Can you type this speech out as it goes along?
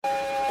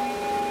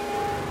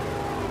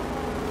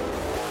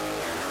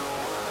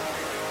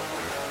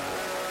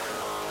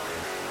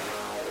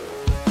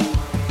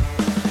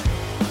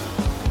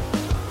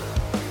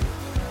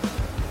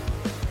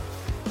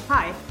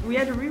We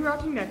are the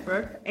Rewriting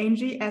Network,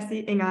 Angie,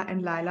 Essie, Inga,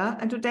 and Lila,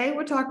 and today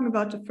we're talking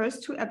about the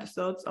first 2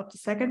 episodes of the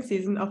second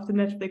season of the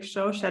Netflix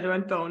show Shadow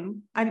and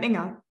Bone. I'm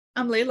Inga.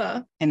 I'm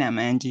Layla. And I'm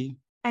Angie.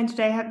 And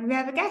today we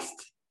have a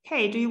guest.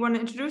 Kay, do you want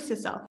to introduce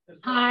yourself?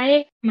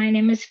 Hi, my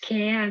name is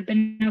Kay. I've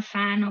been a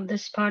fan of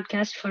this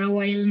podcast for a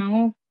while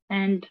now,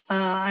 and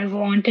I've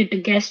wanted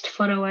to guest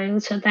for a while,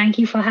 so thank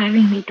you for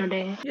having me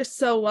today. You're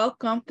so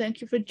welcome.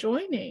 Thank you for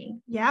joining.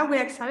 Yeah,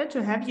 we're excited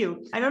to have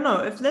you. I don't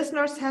know if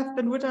listeners have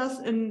been with us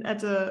at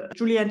the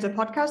Julie and the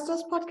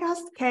Podcasters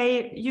podcast.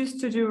 Kay used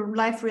to do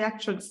live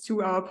reactions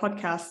to our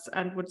podcasts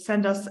and would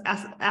send us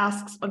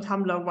asks on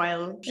Tumblr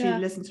while she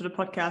listened to the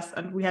podcast,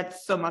 and we had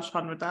so much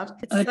fun with that.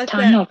 It's A like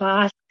ton that. of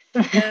asks.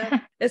 Yeah,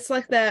 it's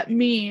like that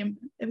meme.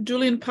 If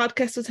Julian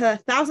Podcasters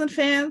had 1,000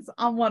 fans,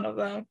 I'm one of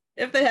them.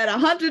 If they had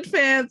 100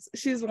 fans,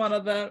 she's one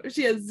of them. If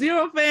she has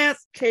 0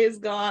 fans, Kay is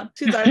gone.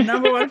 She's our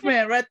number 1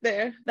 fan right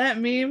there. That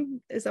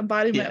meme is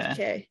embodiment of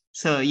Kay.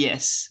 So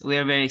yes, we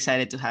are very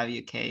excited to have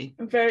you, Kay.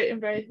 I'm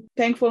very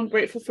thankful and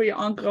grateful for your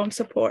ongoing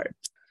support.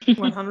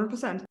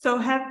 100%. So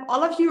have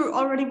all of you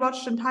already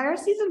watched the entire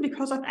season?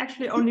 Because I've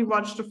actually only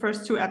watched the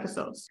first 2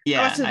 episodes.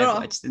 Yeah, I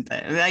watched the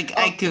entire. I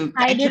did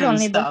couldn't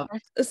only stop.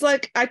 It's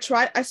like I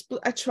tried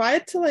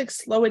to like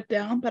slow it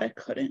down, but I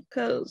couldn't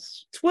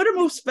because Twitter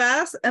moves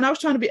fast and I was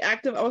trying to be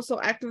active. I was so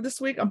active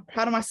this week. I'm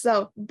proud of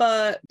myself.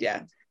 But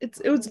yeah,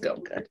 it was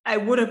good. I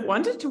would have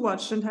wanted to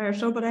watch the entire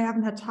show, but I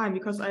haven't had time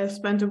because I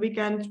spent a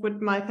weekend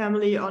with my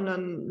family on a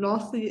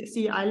North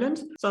Sea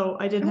island, so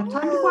I didn't have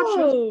time to watch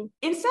it.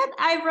 Instead,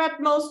 I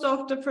read most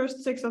of the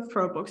first 6 of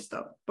Pro book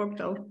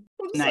though.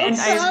 I'm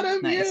so proud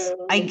of Nice.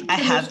 you. I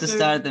have to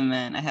start them,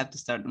 man. I have to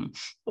start them.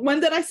 When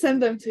did I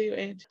send them to you,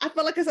 Ange? I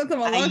felt like I sent them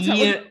a long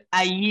time.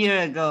 A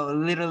year ago.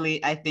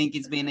 Literally, I think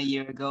it's been a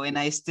year ago, and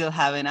I still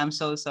haven't. I'm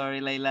so sorry,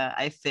 Layla.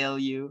 I fail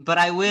you. But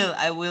I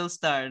will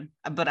start.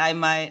 But I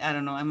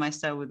might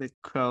start with the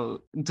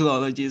Crow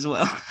duology as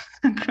well.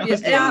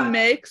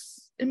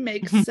 It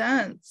makes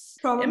sense.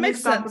 Probably it makes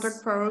start sense. with the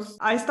Crows.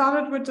 I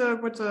started with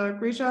the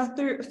Grisha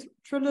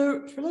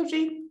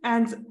trilogy,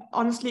 and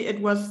honestly, it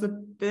was a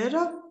bit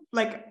of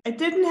I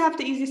didn't have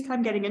the easiest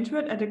time getting into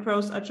it, and the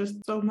Crows are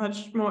just so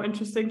much more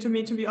interesting to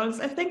me, to be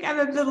honest. I think I'm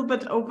a little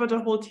bit over the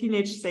whole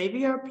teenage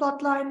savior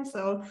plotline,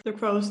 so the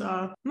Crows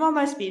are more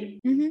my speed.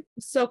 Mm-hmm.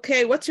 So,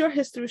 Kay, what's your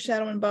history with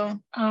Shadow and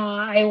Bone?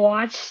 I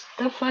watched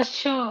the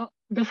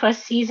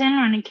first season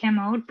when it came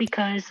out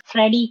because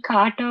Freddie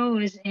Carter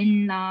was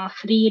in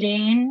Free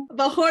Reign.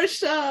 The horse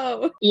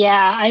show.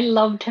 Yeah, I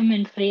loved him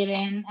in Free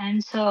Reign,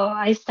 and so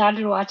I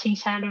started watching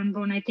Shadow and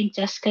Bone, I think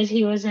just because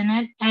he was in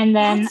it. And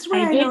then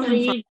I did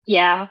read,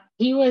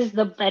 he was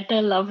the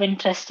better love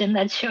interest in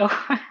that show.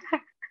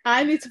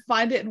 I need to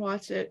find it and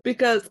watch it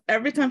because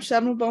every time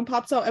Shadow and Bone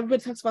pops out,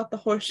 everybody talks about the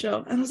horse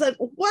show. And I was like,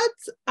 what?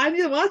 I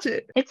need to watch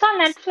it. It's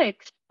on Netflix,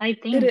 I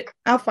think.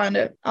 I'll find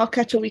it. I'll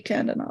catch a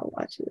weekend and I'll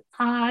watch it.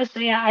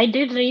 I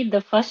did read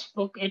the first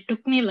book. It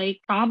took me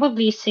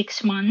probably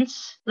 6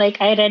 months.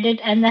 I read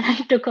it and then I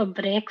took a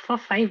break for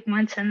 5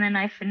 months and then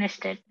I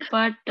finished it.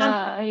 But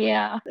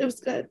It was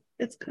good.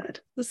 It's good.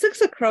 The Six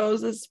of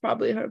Crows is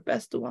probably her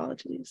best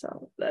duology.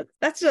 So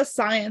that's just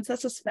science.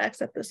 That's just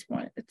facts at this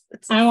point.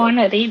 I want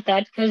to read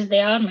that because they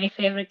are my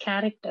favorite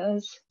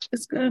characters.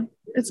 It's good.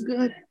 It's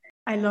good.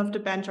 I love the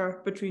banter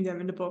between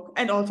them in the book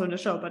and also in the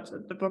show, but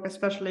the book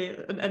especially.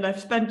 And I've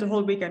spent the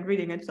whole weekend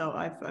reading it, so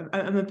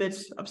I'm a bit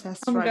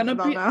obsessed now. I'm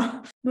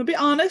gonna be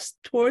honest.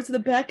 Towards the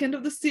back end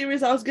of the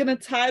series, I was getting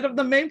tired of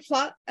the main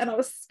plot, and I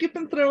was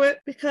skipping through it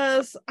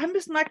because I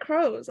missed my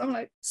crows. I'm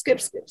like skip.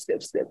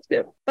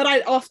 But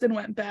I often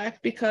went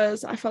back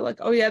because I felt like,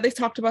 oh yeah, they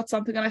talked about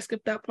something and I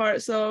skipped that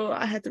part, so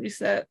I had to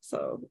reset.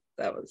 So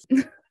that was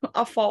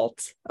a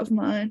fault of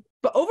mine.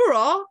 But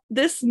overall,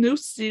 this new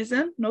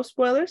season, no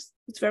spoilers,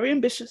 it's very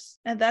ambitious.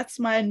 And that's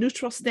my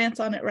neutral stance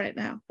on it right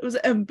now. It was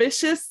an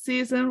ambitious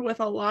season with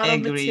a lot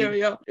of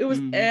material. It was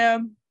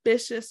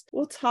ambitious.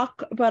 We'll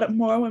talk about it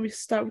more when we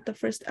start with the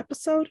first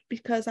episode,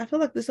 because I feel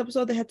like this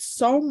episode, they had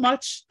so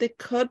much they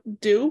could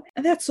do,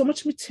 and they had so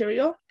much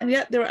material, and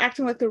yet they were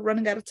acting like they're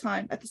running out of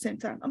time at the same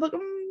time. I'm like,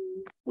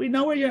 we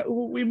know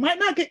we might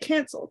not get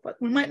canceled, but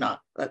we might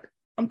not.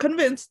 I'm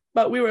convinced,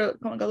 but we were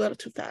going a little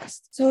too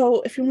fast.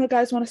 So if you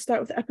guys want to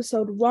start with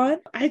episode 1,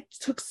 I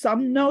took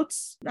some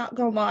notes, not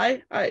gonna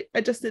lie. I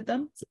just did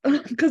them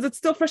because it's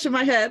still fresh in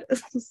my head.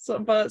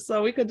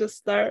 so we could just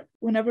start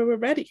whenever we're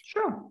ready.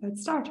 Sure,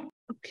 let's start.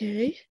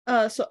 Okay.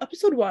 So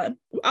episode 1,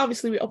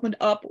 obviously we opened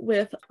up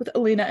with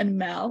Alina and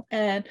Mel.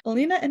 And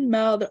Alina and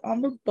Mel, they're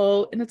on the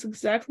boat, and it's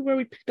exactly where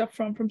we picked up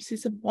from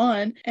season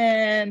 1.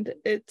 And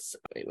it's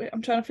wait,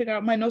 I'm trying to figure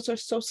out, my notes are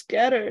so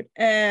scattered.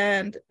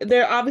 And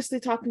they're obviously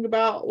talking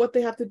about what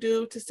they have to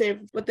do to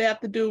save, what they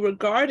have to do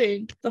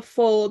regarding the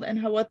fold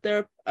and what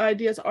their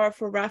ideas are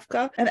for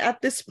Ravka. And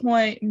at this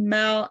point,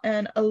 Mel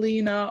and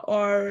Alina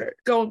are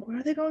going, where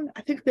are they going?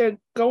 I think they're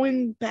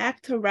going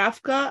back to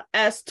Ravka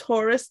as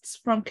tourists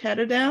from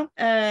Ketterdam.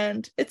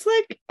 And it's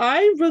like,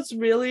 I was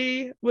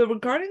really,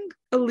 regarding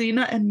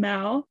Alina and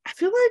Mal, I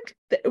feel like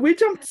we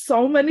jumped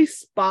so many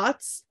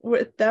spots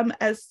with them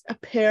as a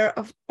pair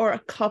of or a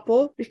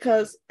couple,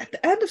 because at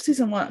the end of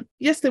season 1,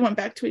 yes, they went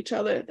back to each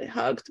other, they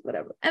hugged,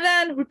 whatever, and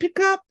then we pick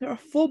up, they're a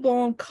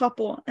full-blown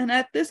couple. And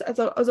at this, as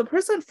a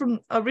person from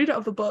a reader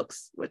of the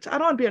books, which I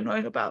don't want to be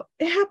annoying about,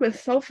 it happened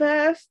so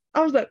fast.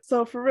 I was like,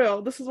 so for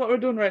real, this is what we're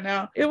doing right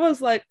now. It was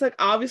like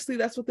obviously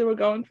that's what they were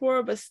going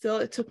for, but still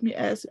it took me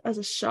as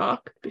a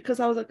shock, because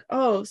I was like,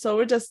 oh, so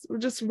we're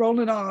just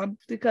rolling on,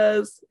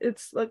 because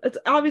it's like, it's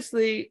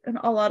obviously in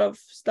a lot of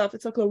stuff,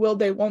 it's like a will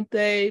they, won't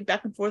they,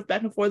 back and forth,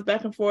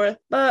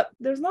 but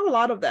there's not a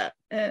lot of that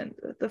in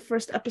the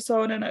first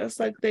episode. And it was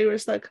like they were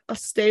just like a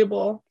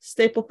staple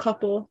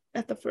couple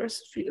at the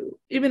first few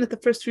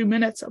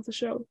minutes of the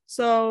show.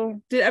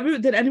 So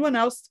did anyone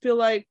else feel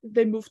like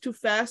they moved too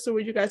fast, or were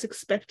you guys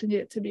expecting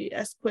it to be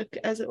as quick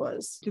as it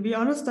was? To be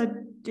honest, I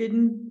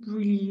didn't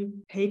really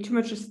pay too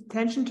much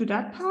attention to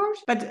that part,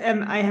 but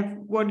I have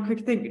one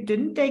quick thing.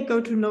 Didn't they go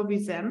to Novi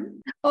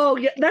Zem? Oh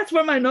yeah, that's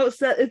where my note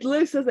said. It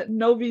literally says that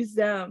Novi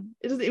Zem.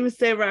 It doesn't even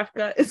say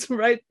Ravka. It's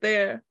right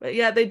there. But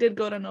yeah, they did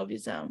go to Novi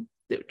Zem.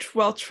 They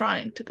were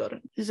trying to go to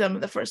Zem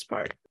in the first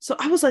part. So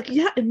I was like,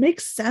 yeah, it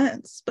makes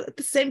sense. But at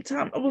the same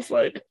time, I was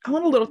like, I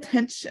want a little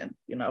tension,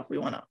 if we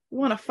want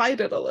to fight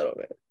it a little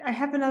bit. I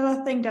have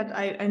another thing that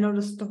I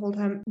noticed the whole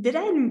time. Did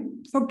I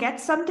forget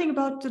something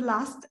about the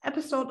last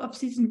episode of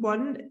season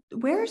 1?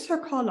 Where is her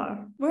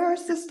collar? Where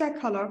is the stag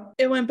collar?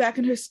 It went back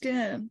in her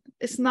skin.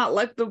 It's not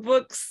like the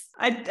books.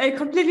 I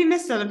completely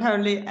missed that,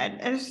 apparently.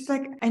 And it's just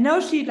like, I know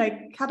she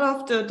cut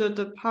off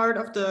the part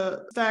of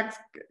the stag's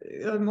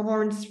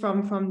horns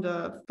from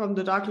the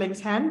Darkling's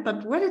hand,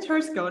 but where did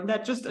hers go? And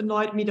that just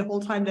annoyed me the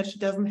whole time that she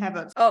doesn't have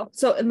it. Oh,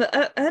 so in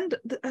the end,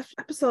 the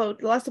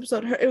last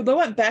episode, it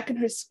went back in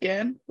her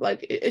skin,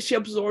 she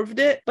absorbed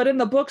it. But in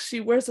the book,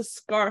 she wears a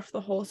scarf the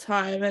whole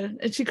time,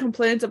 and she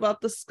complains about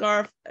the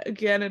scarf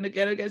again and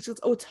again and again. She's,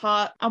 oh, it's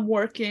hot, I'm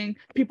working,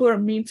 people are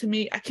mean to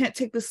me, I can't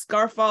take this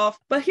scarf off.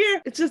 But here,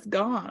 it's just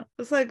gone.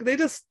 It's like they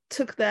just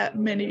took that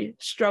mini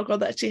struggle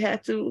that she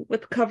had to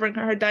with covering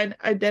her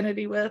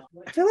identity with.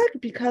 I feel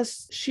like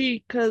because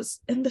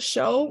in the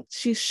show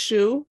she's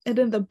Shu, and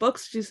in the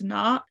books she's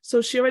not,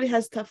 so she already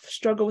has to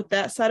struggle with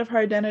that side of her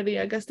identity.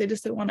 I guess they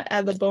just didn't want to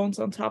add the bones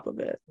on top of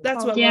it.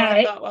 That's what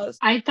my thought was.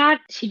 I thought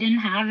she didn't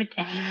have it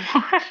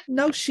anymore.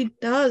 No, she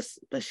does,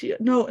 but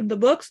in the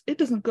books it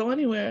doesn't go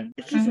anywhere.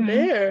 It's just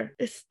there.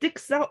 It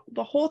sticks out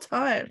the whole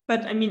time.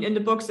 But I mean, in the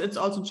books it's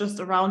also just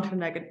around her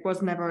neck. It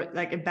was never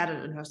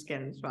embedded in her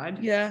skin,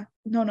 right? Yeah.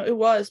 No, it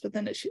was, but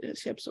then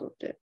she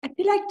absorbed it. I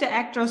feel like the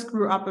actors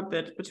grew up a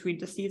bit between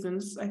the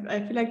seasons. I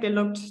feel like they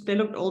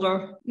looked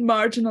older.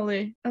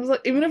 Marginally. I was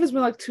like, even if it's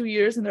been 2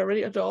 years and they're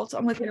already adults,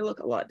 I'm like, they look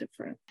a lot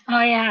different.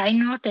 Oh yeah, I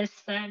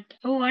noticed that.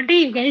 What do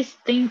you guys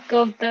think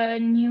of the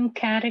new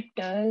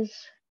characters?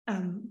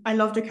 I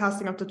love the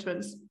casting of the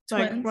twins.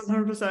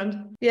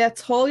 100%. Yeah,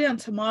 Talia and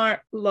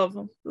Tamar, love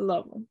them.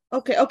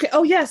 Okay.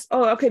 Oh yes.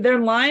 Oh, okay. They're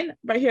in line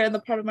right here in the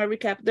part of my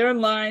recap. They're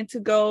in line to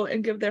go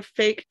and give their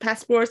fake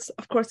passports.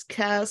 Of course,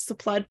 Kaz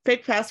supplied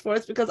fake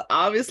passports because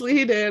obviously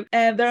he did.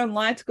 And they're in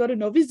line to go to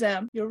Novi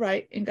Zem. You're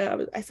right,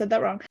 Inga. I said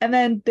that wrong. And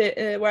then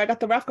where I got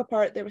the Ravka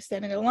part, they were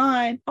standing in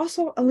line.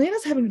 Also,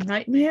 Alina's having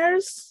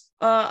nightmares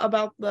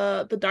about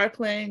the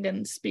Darkling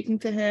and speaking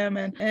to him,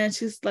 and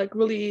she's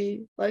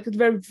really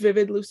very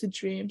vivid lucid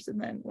dreams. And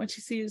then when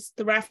she sees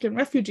the Rafkan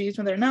refugees,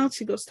 when they're announced,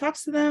 she goes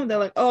talks to them. They're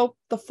like, oh,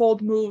 the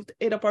fold moved,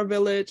 ate up our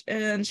village.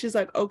 And she's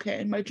like,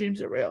 okay, my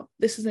dreams are real,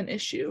 this is an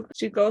issue.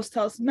 She goes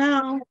tells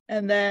Mal,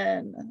 and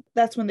then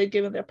that's when they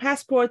give them their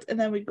passports. And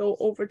then we go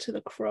over to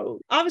the Crow.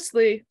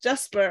 Obviously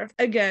Jesper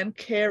again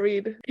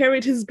carried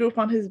his group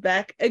on his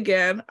back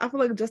again. I feel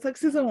like just like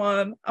season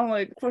 1, I'm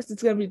like, of course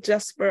it's gonna be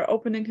Jesper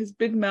opening his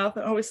big mouth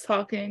and always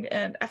talking,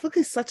 and I feel like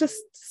he's such a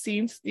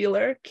scene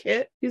stealer.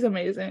 Kit, he's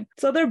amazing.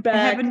 So they're back.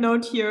 I have a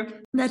note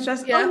here that's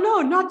just, oh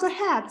no, not the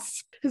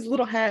hats. His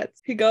little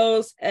hats. He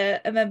goes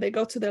and then they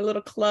go to their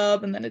little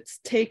club, and then it's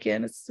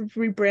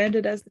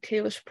rebranded as the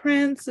Kalish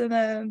Prince. And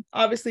then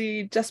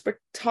obviously Jesper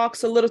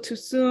talks a little too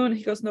soon.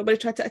 He goes, nobody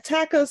tried to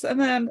attack us. And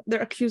then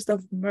they're accused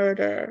of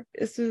murder.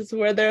 This is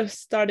where they're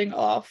starting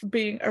off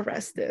being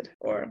arrested,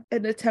 or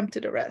an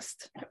attempted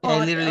arrest.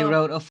 I literally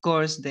wrote, of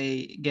course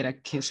they get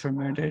accused for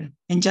murder.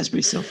 And Jasper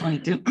is so funny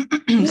too,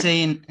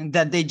 saying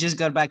that they just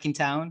got back in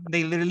town.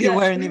 They literally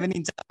weren't even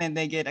in town and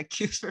they get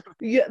accused for murder.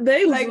 Yeah,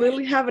 they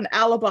literally have an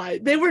alibi.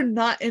 They were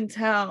not in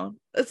town.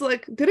 It's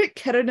like, didn't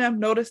Ketternam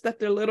notice that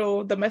their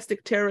little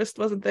domestic terrorist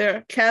wasn't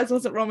there? Kaz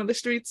wasn't roaming the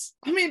streets.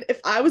 I mean,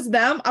 if I was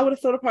them, I would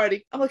have thrown a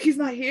party. I'm like, he's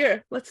not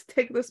here. Let's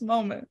take this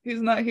moment.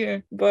 He's not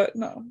here. But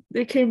no,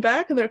 they came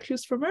back and they're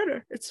accused for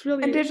murder. It's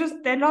really... And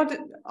they're not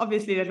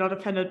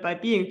offended by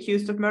being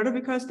accused of murder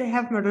because they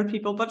have murdered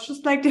people, but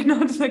just they're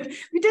not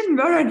we didn't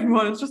murder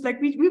anyone. It's just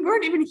we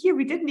weren't even here.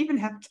 We didn't even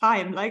have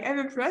time. I'm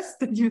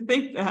impressed that you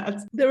think that.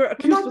 They were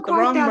accused with the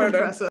wrong murder.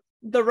 Impressive.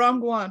 the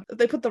wrong one.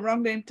 They put the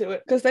wrong name to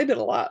it because they did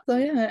a lot. So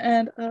yeah,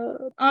 and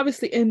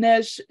obviously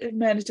Inej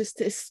manages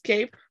to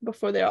escape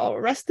before they're all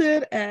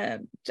arrested,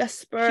 and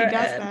Jesper. She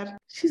does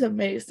that. She's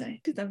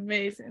amazing. She's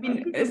amazing. I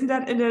mean, isn't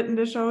that in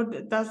the show?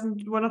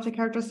 Doesn't one of the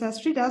characters says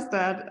she does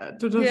that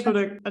to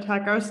the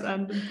attackers?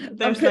 And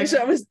I'm pretty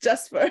sure it was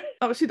Jesper.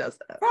 Oh, she does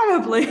that.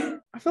 Probably.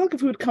 I feel like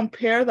if we would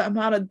compare the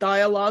amount of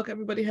dialogue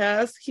everybody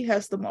has, he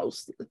has the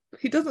most.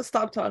 He doesn't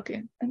stop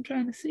talking. I'm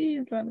trying to see.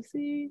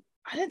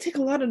 I didn't take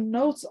a lot of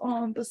notes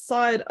on the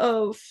side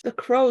of the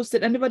crows.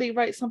 Did anybody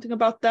write something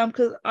about them?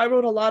 Because I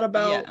wrote a lot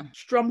about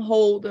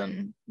Stromhold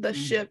and the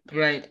ship.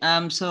 Right.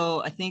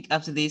 So I think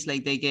after this,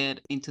 like they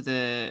get into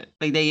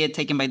they get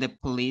taken by the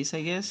police,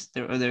 I guess,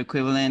 or their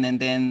equivalent, and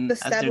then The as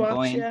they're Stadwatch,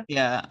 going,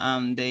 yeah.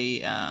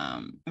 they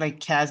like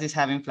Cass is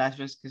having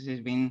flashbacks because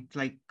he's been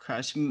like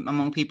crushed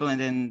among people,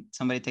 and then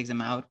somebody takes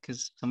them out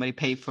because somebody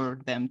paid for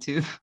them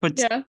to for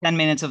 10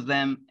 minutes of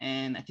them,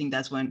 and I think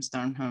that's when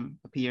Stormhorn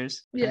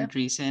appears. Yeah.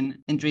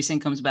 And Dreesen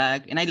comes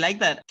back, and I like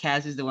that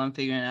Cass is the one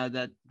figuring out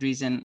that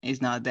Dreesen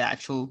is not the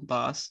actual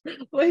boss.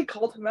 Well, he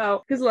called him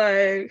out. He's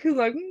like,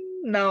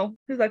 no.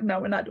 He's like, no,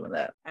 we're not doing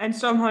that. And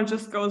Stormhorn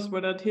just goes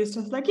with it. He's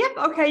just like, yep,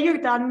 okay, you're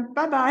done.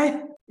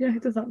 Bye-bye. Yeah, he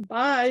does not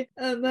bye.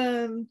 And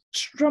then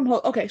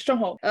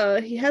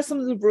Stromhold. He has some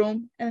of the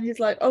room, and he's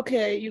like,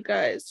 okay, you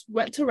guys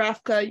went to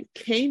Ravka, you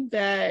came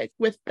back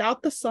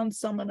without the Sun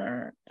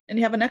Summoner, and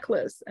you have a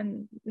necklace,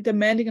 and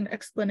demanding an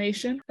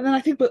explanation. And then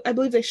I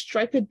believe they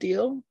strike a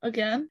deal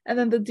again. And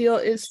then the deal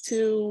is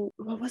to,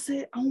 what was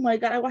it? Oh my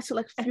God, I watched it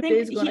like a few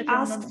days ago. He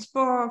asks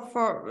for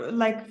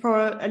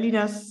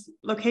Alina's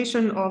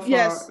location or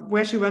for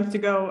where she wants to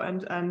go,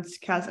 and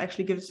Cass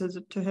actually gives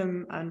it to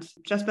him. And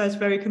Jesper is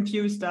very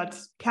confused that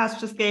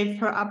Cass just gave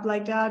her up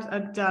like that.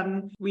 And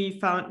then we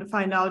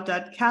find out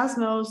that Cass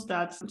knows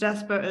that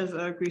Jesper is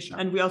a Grisha.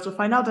 And we also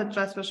find out that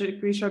Jesper is a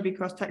Grisha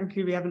because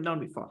technically we haven't known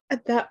before.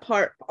 At that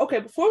part, okay,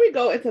 before we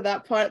go into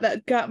that part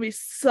that got me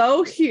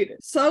so heated,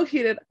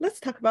 let's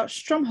talk about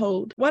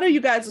Stromhold. What are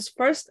you guys'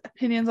 first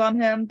opinions on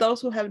him,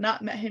 those who have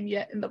not met him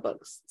yet in the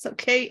books? So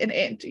Kay and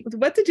Angie,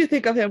 what did you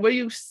think of him? Were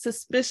you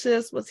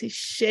suspicious? Was he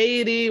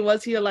shady?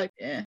 Was he like,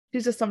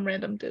 he's just some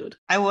random dude?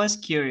 I was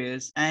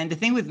curious. And the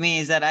thing with me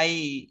is that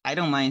I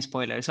don't mind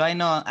spoilers. So I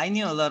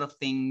knew a lot of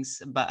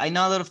things, but I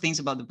know a lot of things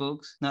about the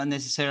books, not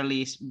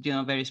necessarily,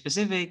 very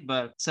specific,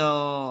 but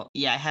so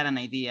yeah, I had an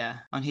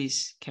idea on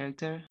his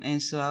character.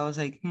 And so I was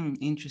like,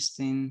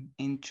 interesting.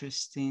 I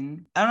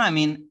don't know. I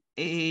mean,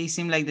 he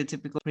seemed like the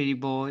typical pretty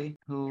boy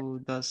who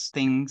does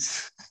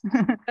things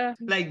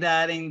like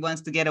that and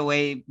wants to get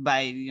away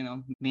by,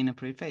 being a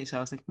pretty face. So I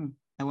was like,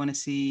 I want to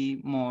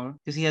see more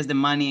because he has the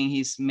money and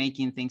he's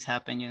making things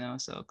happen,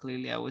 so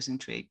clearly I was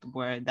intrigued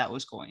where that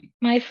was going.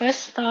 My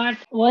first thought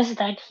was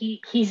that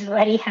he's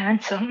very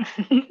handsome.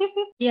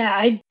 Yeah,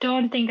 I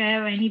don't think I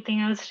have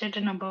anything else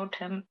written about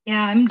him.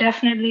 Yeah, I'm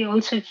definitely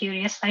also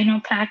curious. I know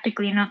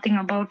practically nothing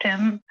about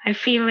him. I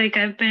feel like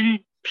I've been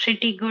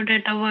pretty good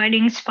at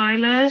avoiding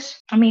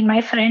spoilers. I mean, my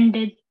friend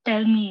did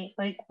tell me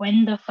like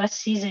when the first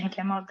season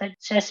came out that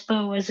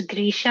Jesper was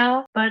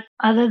Grisha, but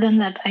other than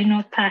that I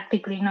know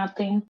practically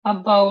nothing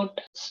about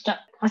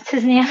what's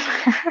his name?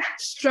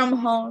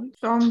 Stromhold.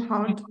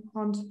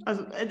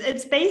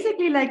 It's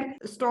basically like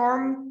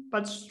Storm,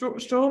 but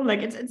Sturm.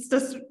 Like it's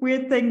this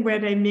weird thing where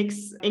they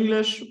mix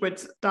English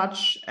with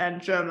Dutch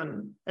and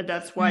German, and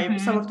that's why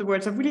some of the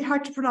words are really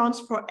hard to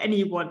pronounce for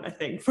anyone. I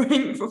think for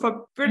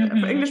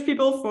English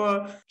people,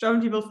 for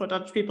German people, for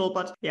Dutch people.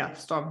 But yeah,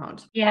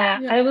 Stormhound. Yeah,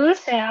 I will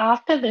say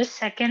after this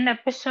second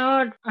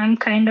episode,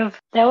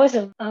 there was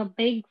a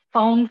big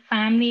found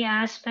family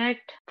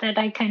aspect that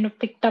I kind of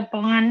picked up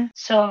on.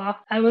 So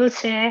I will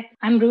say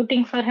I'm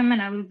rooting for him,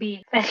 and I will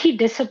be very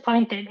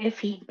disappointed if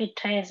he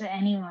betrays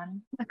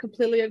anyone. I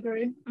completely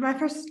agree. My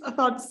first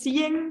thought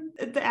seeing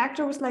the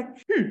actor was like,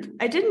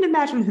 I didn't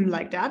imagine him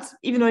like that,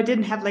 even though I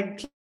didn't have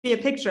like a clear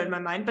picture in my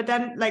mind. But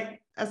then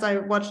as I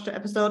watched the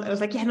episode, I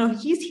was like,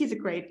 he's a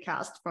great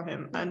cast for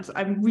him, and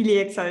I'm really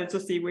excited to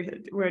see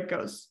where it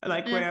goes,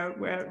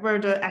 where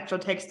the actor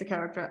takes the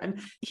character, and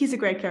he's a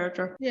great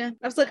character. Yeah,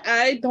 I was like,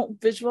 I don't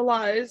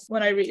visualize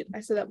when I read. I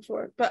said that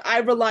before, but I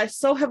rely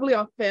so heavily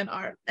on fan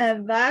art,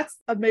 and that's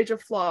a major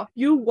flaw.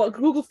 You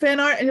Google fan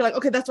art, and you're like,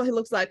 okay, that's what he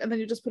looks like, and then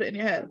you just put it in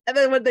your head, and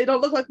then when they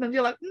don't look like them,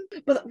 you're like,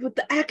 but with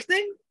the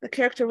acting, the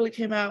character really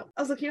came out.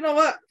 I was like, you know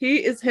what?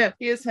 He is him.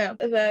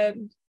 And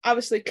then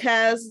obviously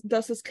Cass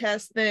does his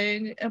Cass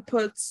thing and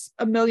puts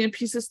a million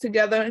pieces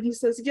together, and he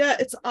says, yeah,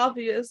 it's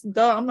obvious,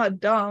 duh, I'm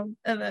not dumb.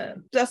 And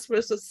then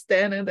Jesper's just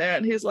standing there,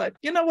 and he's like,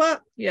 you know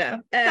what? Yeah.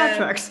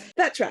 And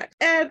that tracks.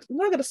 And I'm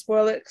not going to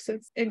spoil it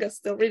since Inga's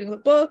still reading the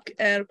book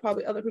and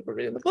probably other people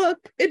reading the book.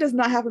 It does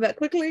not happen that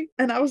quickly.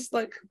 And I was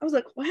like,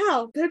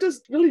 wow, they're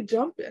just really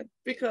jumping,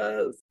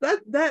 because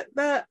that's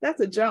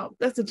a jump.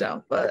 That's a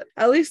jump. But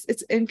at least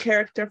it's in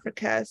character for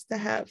Cass to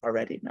have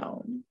already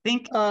known.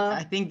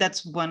 I think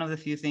that's one of the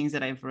few things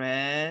that I've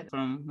read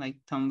from like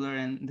Tumblr,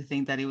 and the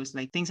thing that it was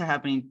like things are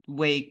happening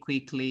way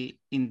quickly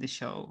in the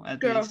show, at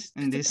Girl, least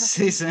in this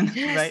season,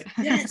 yes, right?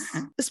 yes.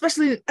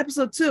 Especially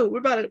episode 2. We're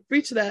about to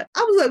reach that.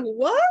 I was like,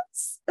 what?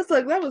 It's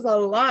like that was a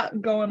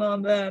lot going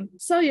on then.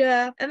 So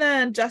yeah. And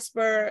then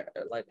Jesper,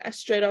 like, I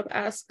straight up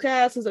asked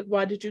Cass, I was like,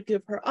 why did you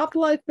give her up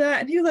like that?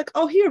 And he was like,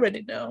 oh, he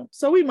already knew.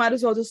 So we might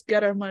as well just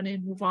get our money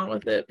and move on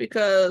with it,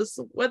 because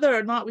whether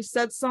or not we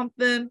said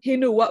something, he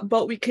knew what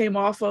boat we came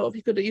off of.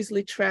 He could have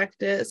easily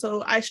tracked it.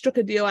 So I struck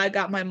a deal. I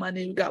got my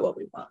money. We got what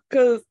we want.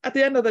 Because at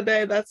the end of the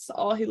day, that's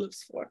all he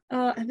lives for.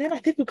 And then I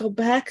think we go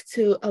back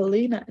to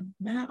Alina and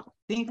Mal.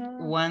 I think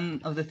one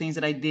of the things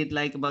that I did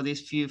like about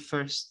these few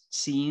first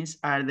scenes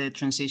are the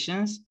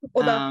transitions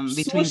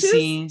between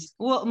scenes.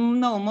 Well,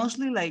 no,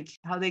 mostly like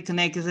how they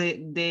connect. Because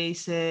they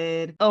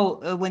said,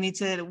 when it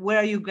said, where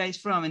are you guys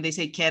from? And they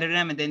say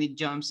Ketterdam, and then it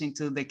jumps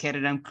into the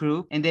Ketterdam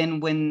crew. And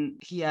then when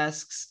he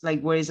asks,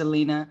 like, where is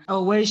Alina?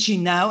 Oh, where is she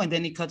now? And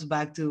then it cuts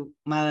back to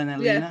Mal and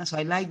Alina. Yeah. So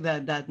I like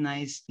that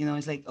nice,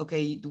 it's like,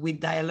 okay,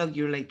 with dialogue,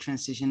 you're like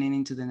transitioning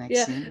into the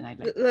next scene. And I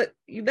like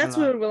that's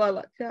what I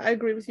like. Yeah, I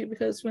agree with you,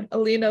 because when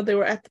Alina, they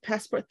were at the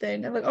passport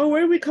thing, and like, oh,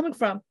 where are we coming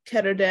from?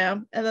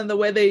 Ketterdam. And then the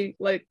way they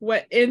like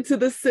went into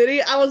the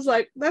city, I was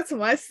like, that's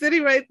my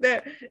city right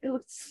there. It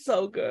looked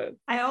so good.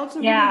 I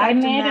also I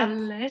made a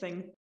list.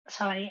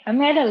 I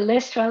made a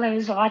list while I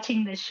was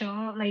watching the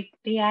show, like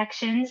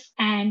reactions,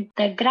 and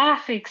the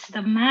graphics,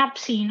 the map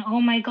scene, oh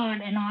my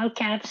god, in all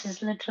caps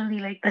is literally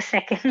like the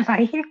second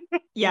line.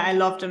 Yeah, I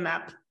love the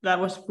map. That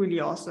was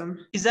really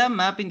awesome. Is that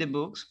map in the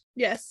books?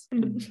 Yes.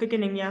 In the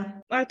beginning, yeah.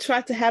 I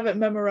tried to have it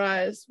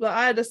memorized, but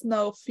I just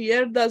know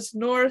Fjerda's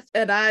north,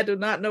 and I do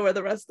not know where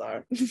the rest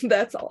are.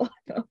 That's all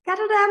I know.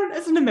 Ketterdam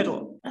is in the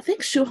middle. I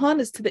think Sjuhan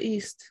is to the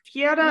east.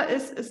 Fjerda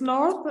is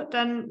north, but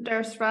then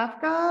there's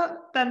Ravka,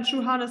 then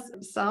Sjuhan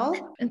is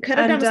south. And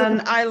Ketterdam is like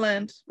an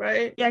island,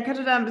 right? Yeah,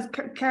 Ketterdam is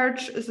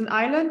Kerch is an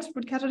island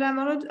with Ketterdam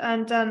on it,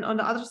 and then on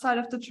the other side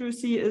of the True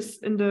Sea is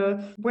in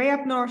the way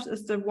up north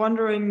is the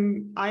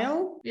Wandering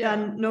Isle. Yeah.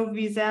 Then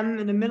Novi Zem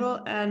in the middle,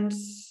 and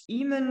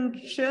Eamon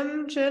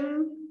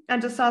Chin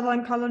and the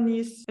southern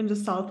colonies in the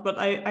south, but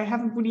I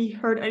haven't really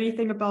heard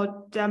anything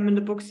about them in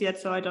the books yet,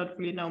 so I don't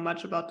really know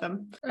much about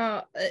them.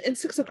 In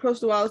Six of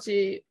Crows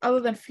duology, other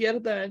than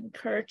Fjerda and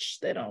Kerch,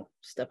 they don't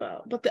step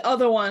out. But the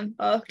other one,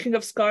 King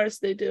of Scars,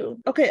 they do.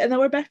 Okay, and then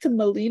we're back to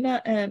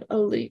Melina and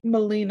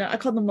Melina. I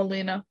call them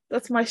Melina.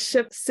 That's my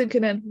ship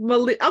sinking in.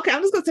 Okay,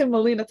 I'm just gonna say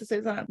Melina to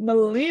say that.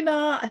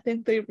 Melina, I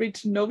think they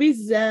reached Novi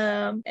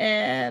Zem,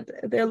 and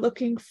they're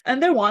looking,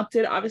 and they're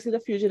wanted, obviously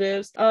the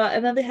fugitives.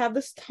 And then they have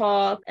this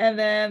talk, and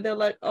then they're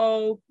like,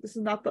 oh, this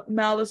is not the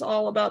Mal is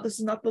all about. This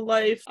is not the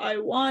life I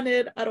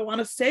wanted. I don't want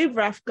to save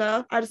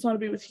Ravka. I just want to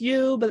be with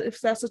you. But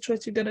if that's the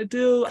choice you're gonna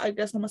do, I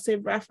guess I'm gonna save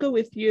Ravka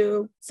with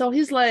you. So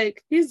he's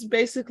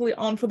basically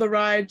on for the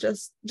ride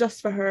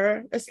just for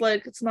her. It's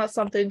like, it's not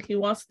something he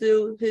wants to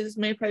do. His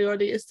main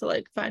priority is to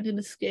like find an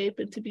escape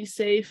and to be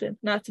safe and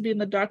not to be in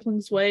the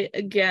Darkling's way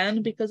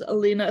again, because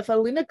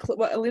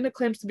what Alina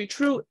claims to be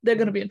true, they're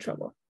gonna be in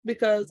trouble.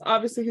 Because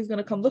obviously he's going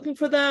to come looking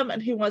for them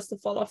and he wants to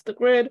fall off the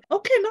grid.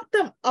 Okay, not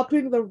them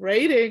upping the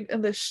rating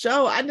in the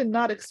show. I did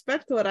not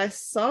expect what I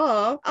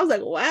saw. I was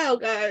like, wow,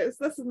 guys,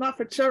 this is not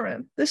for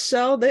children. This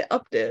show, they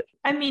upped it.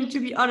 I mean,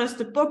 to be honest,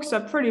 the books are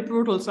pretty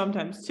brutal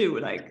sometimes too.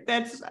 Like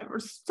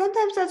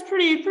sometimes that's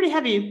pretty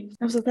heavy.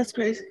 I was like, that's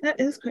crazy. That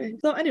is crazy.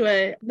 So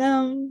anyway,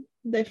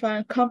 they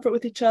find comfort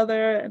with each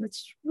other, and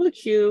it's really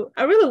cute.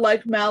 I really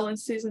like Mal in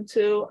season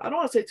 2. I don't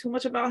want to say too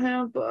much about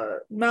him,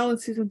 but Mal in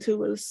season 2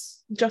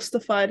 was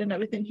justified in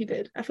everything he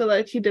did. I feel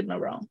like he did no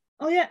wrong.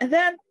 Oh yeah, and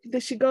then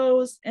she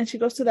goes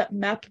to that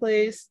map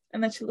place,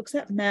 and then she looks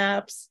at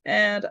maps,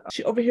 and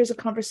she overhears a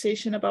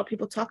conversation about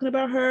people talking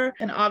about her,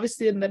 and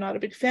obviously they're not a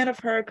big fan of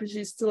her because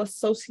she's still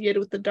associated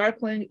with the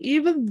Darkling,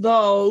 even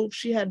though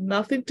she had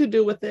nothing to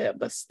do with it,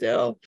 but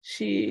still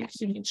she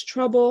means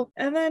trouble.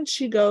 And then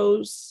she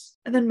goes,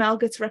 and then Mal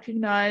gets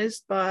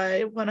recognized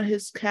by one of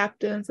his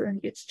captains and then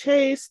gets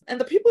chased. And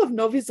the people of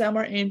Novi Zem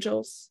are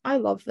angels. I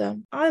love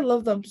them. I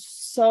love them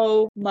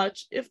so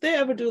much. If they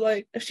ever do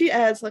if she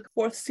adds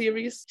 4th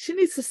series, she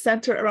needs to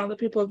center around the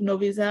people of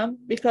Novi Zem,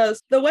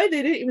 because the way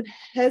they didn't even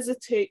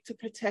hesitate to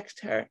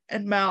protect her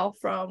and Mal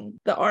from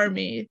the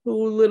army,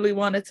 who literally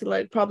wanted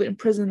to probably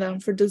imprison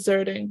them for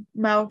deserting.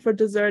 Mal for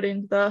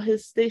deserting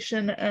his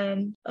station,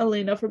 and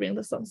Alina for being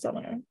the Sun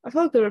Summoner. I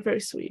felt like they were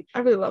very sweet. I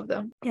really love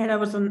them. Yeah, that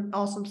was an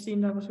awesome scene.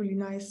 That was really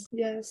nice.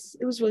 Yes,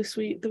 it was really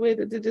sweet. The way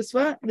that they just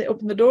went, they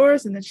opened the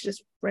doors and then she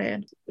just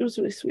ran. It was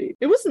really sweet.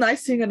 It was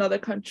nice seeing another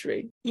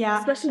country. Yeah,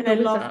 especially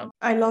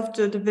I loved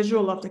the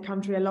visual of the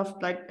country. I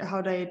loved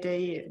how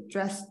they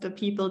dressed the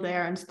people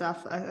there and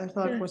stuff. I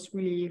thought it was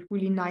really,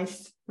 really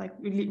nice.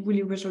 Really,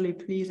 really visually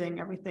pleasing,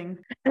 everything.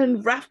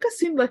 And Ravka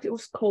seemed like it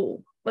was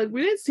cold.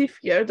 We didn't see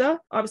Fjerda.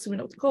 Obviously, we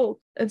know it's cold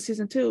in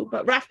season 2,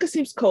 but Ravka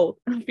seems cold.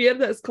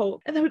 Fjerda is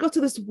cold. And then we go to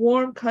this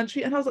warm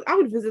country, and I was like, I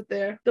would visit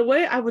there. The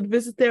way I would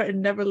visit there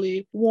and never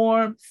leave.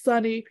 Warm,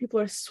 sunny, people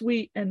are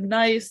sweet and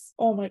nice.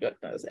 Oh my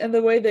goodness. And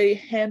the way they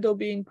handle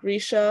being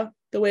Grisha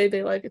the way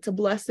they like it's a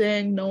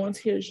blessing. No one's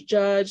here is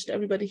judged.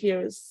 Everybody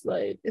here is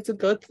like it's a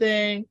good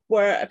thing.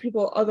 Where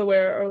people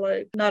otherwhere are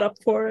like not up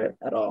for it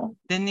at all.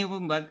 Then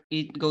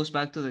it goes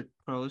back to the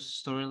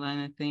Crows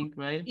storyline, I think,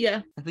 right?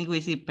 Yeah. I think we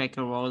see Pekka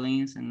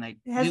Rollins and like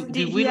He has,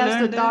 did he we has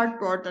learn the that?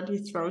 dartboard that he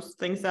throws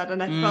things at,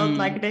 and I felt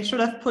like they should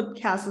have put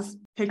Cass's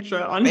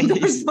picture on Face. the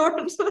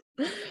dartboard.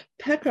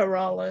 Pekka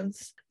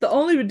Rollins. The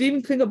only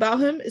redeeming thing about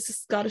him is his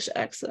Scottish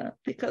accent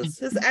because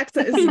his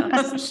accent is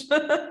nice.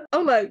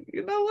 I'm like,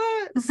 you know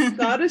what?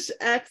 Scottish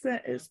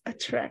accent is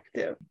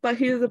attractive, but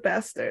he is a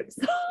bastard.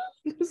 So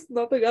there's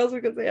nothing else we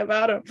can say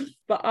about him.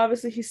 But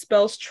obviously, he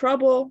spells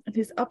trouble and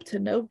he's up to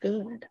no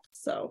good.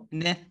 So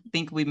And then I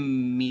think we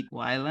meet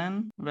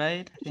Wylan,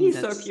 right? I think He's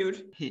so that's-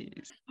 cute. He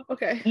is.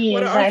 okay. He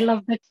what is. are our- I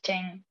love the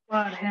thing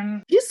about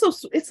him. He's so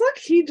it's like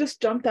he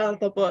just jumped out of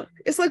the book.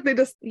 It's like they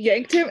just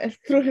yanked him and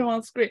threw him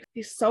on screen.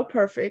 He's so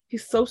perfect.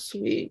 He's so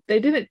sweet. They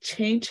didn't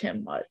change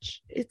him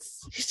much.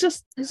 He's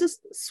just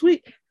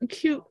sweet and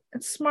cute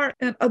and smart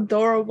and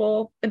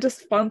adorable and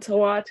just fun to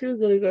watch. He was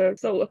really good.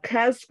 So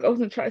Kaz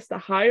goes and tries to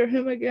hire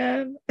him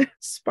again.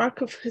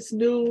 Spark of his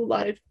new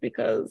life,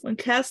 because when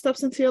Kaz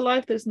steps into your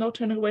life, there's no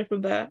turning away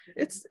from that.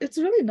 It's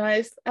really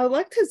nice. I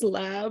liked his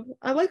lab.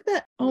 I like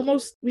that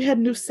almost we had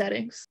new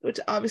settings, which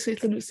obviously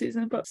it's a new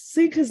season, but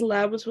seeing his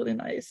lab was really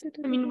nice.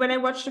 I mean, when I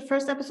watched the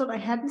first episode, I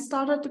hadn't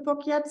started the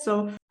book yet,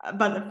 so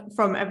but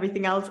from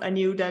everything else, I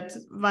knew that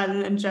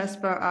Violet and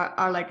Jasper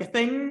are like a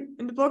thing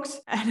in the books,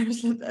 and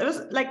I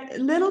was like a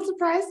little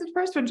surprised at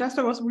first when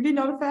Jasper was really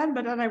not a fan,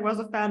 but then I was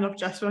a fan of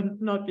Jasper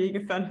not being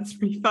a fan. It's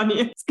really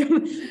funny.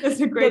 It's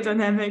a great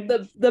dynamic.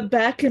 The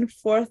back and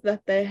forth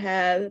that they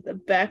had,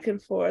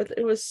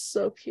 it was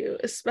so cute.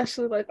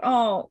 Especially like,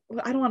 oh,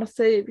 I don't want to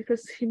say it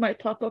because he might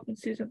pop up in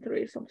season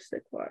 3, so I'm gonna stay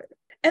quiet.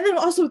 And then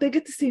also they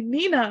get to see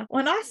Nina.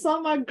 When I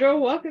saw my girl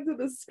walk into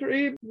the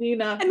screen,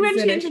 Nina. And when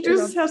she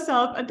introduces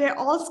herself and they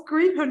all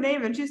scream her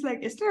name and she's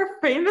like, is there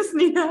a famous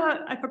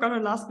Nina? I forgot her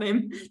last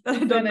name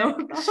that I don't know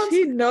about.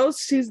 She knows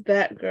she's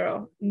that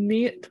girl.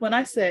 When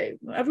I say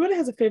everybody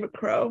has a favorite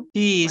crow.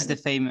 He is the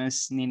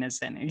famous Nina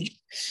Senig.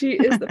 She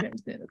is the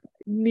famous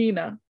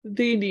Nina.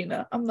 The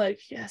Nina. I'm like,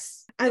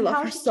 yes. I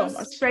love her so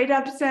much. Straight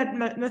up said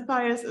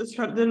Matthias is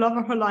the love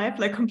of her life.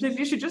 Like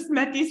completely, she just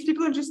met these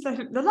people and just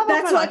like the love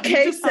That's of her what life.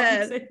 Kay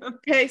said.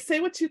 Okay, say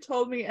what you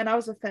told me and I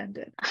was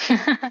offended.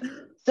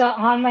 So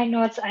on my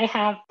notes, I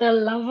have the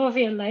love of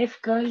your life,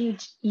 girl. You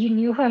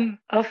knew him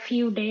a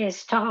few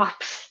days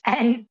tops,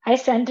 and I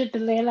sent it to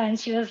Layla, and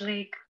she was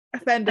like,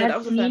 offended.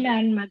 "That's Nina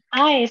and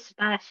Matthias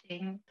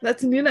bashing."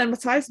 That's Nina and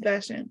Matthias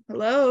bashing.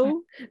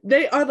 Hello,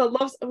 they are the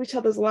loves of each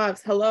other's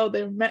lives. Hello,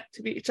 they're meant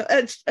to be each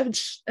other.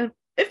 And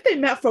if they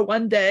met for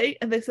one day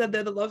and they said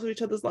they're the loves of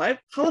each other's life,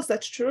 how is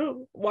that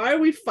true? Why are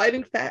we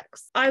fighting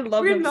facts? I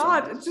love We're them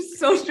not. So it's just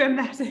so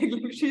dramatic.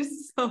 Like,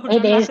 she's so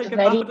It is dramatic very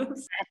about it.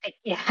 dramatic,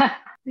 yeah.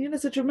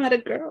 Nina's a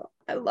dramatic girl.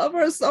 I love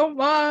her so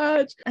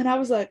much. And I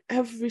was like,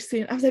 every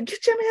scene, I was like,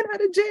 get your man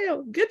out of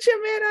jail. Get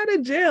your man out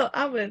of jail.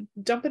 I've been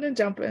jumping and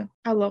jumping.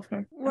 I love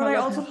her. What I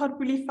also thought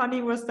really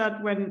funny was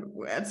that when,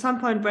 at some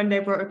point when they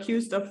were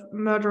accused of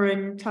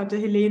murdering Tante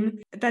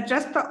Helene, that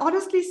Jasper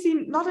honestly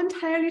seemed not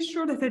entirely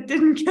sure that they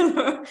didn't kill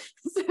her.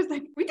 So it's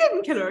like, we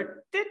didn't kill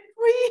her, did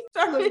we?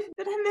 Sorry,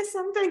 did I miss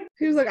something?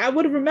 He was like, I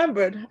would have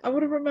remembered.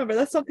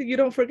 That's something you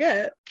don't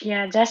forget.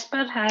 Yeah,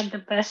 Jasper had the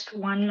best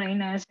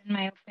one-liners, in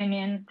my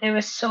opinion. They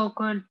were so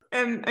good.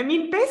 I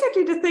mean,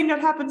 basically the thing that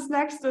happens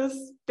next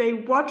is they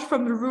watch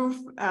from the roof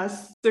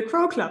as the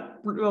Crow Club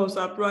blows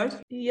up, right?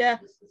 Yeah.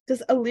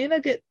 Does Alina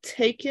get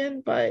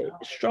taken by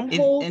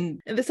Stronghold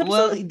in this episode?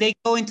 Well, they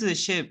go into the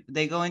ship.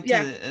 They go into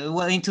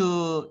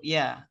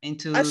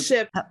into a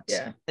ship.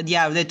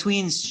 Yeah, the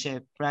twins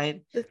ship,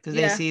 right? Because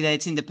they see that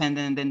it's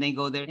independent, and then they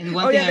go there. And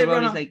one thing I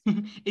wrote is like,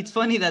 it's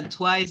funny that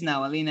twice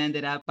now Alina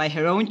ended up by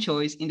her own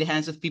choice in the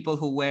hands of people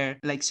who were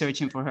like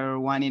searching for her or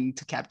wanting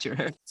to capture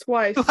her.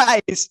 Twice.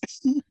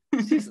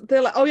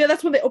 They're like, oh yeah,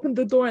 that's when they opened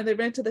the door and they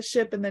ran to the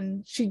ship, and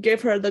then she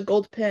gave her the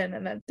gold pin,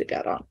 and then they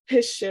got on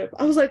his ship.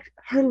 I was like,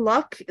 her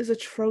luck is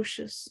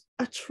atrocious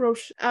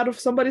out of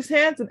somebody's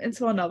hands and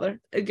into another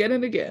again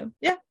and again.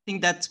 Yeah, I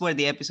think that's where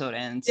the episode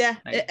ends. Yeah,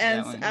 like, it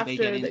ends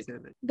after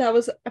that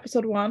was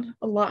episode 1.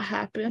 A lot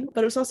happened,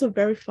 but it was also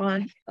very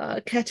fun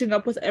catching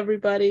up with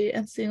everybody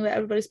and seeing that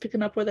everybody's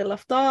picking up where they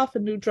left off, a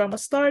new drama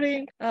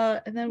starting,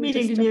 and then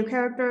meeting the new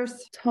characters.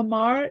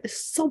 Tamar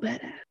is so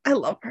badass. I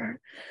love her.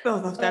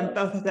 Both of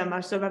them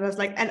are so badass.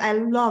 Like, and I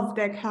love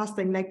their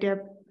casting. Like,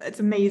 it's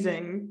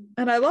amazing.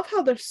 And I love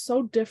how they're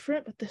so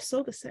different, but they're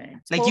so the same.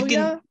 Like, Toya you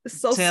can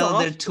so tell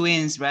soft. they're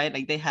twins, right?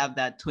 Like, they have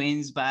that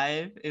twins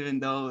vibe, even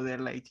though they're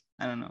like,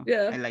 I don't know.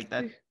 Yeah, I like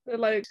that. They're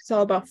like, it's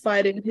all about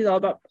fighting, and he's all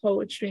about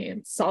poetry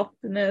and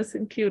softness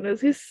and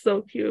cuteness. He's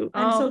so cute.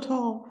 And so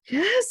tall.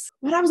 Yes.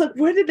 But I was like,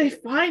 where did they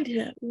find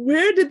him?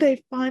 Where did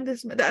they find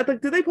this man?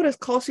 Like, did they put his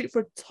call sheet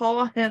for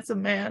tall,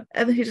 handsome man,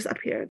 and then he just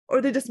appeared?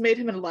 Or they just made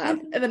him in a lab?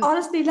 And then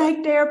honestly,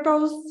 like, they're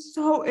both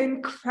so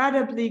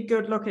incredibly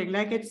good looking.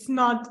 Like, it's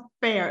not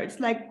fair. It's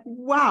like,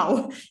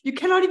 wow, you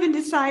cannot even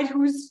decide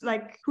who's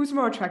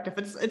more attractive.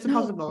 It's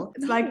impossible.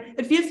 It's like,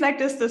 it feels like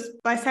this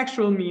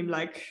bisexual meme,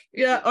 like,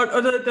 Yeah.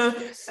 or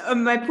the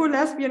my poor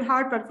lesbian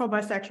heart, but for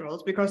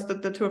bisexuals, because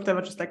the two of them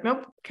are just like,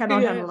 nope,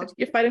 cannot handle it.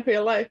 You're fighting for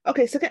your life.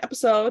 Okay, second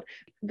episode,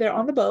 they're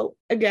on the boat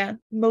again.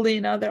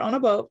 Melina, they're on a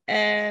boat,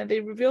 and they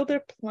reveal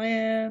their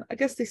plan. I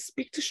guess they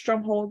speak to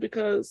Stromhold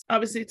because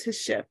obviously it's his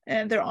ship,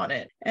 and they're on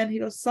it. And he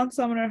goes, Sun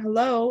Summoner,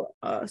 hello.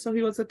 So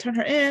he wants to turn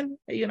her in,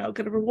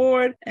 get a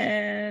reward.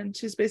 And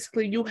she's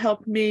basically, you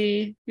help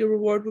me, your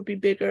reward will be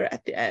bigger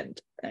at the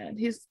end. And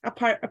he's a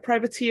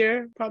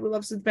privateer, probably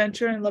loves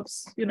adventure and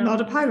loves,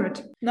 Not a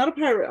pirate. Not a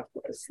pirate, of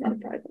course, not a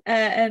pirate.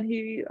 And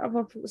he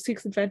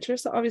seeks adventure,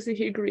 so obviously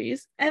he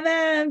agrees. And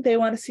then they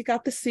want to seek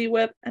out the Sea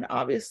Whip, and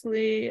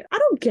obviously, I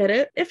don't get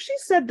it. If she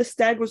said the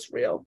stag was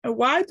real, and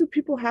why do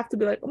people have to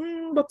be like,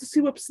 but the Sea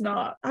Whip's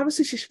not?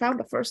 Obviously, she found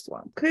the first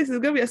one. Crazy,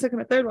 there's gonna be a second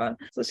and third one.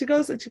 So she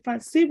goes and she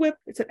finds Sea Whip.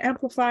 It's an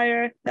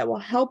amplifier that will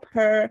help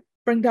her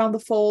bring down the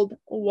fold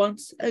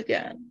once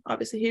again.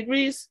 Obviously he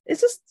agrees.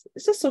 It's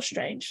just so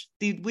strange.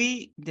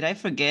 Did I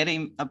forget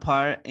a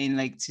part in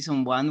like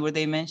season 1 where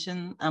they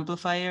mentioned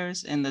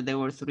amplifiers and that there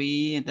were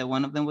 3 and that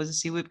one of them was a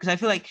Sea Whip? Because I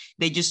feel like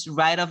they just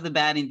right off the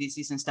bat in this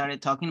season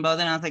started talking about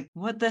it, and I was like,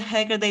 what the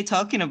heck are they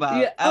talking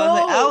about? Yeah.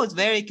 I was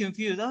very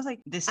confused. I was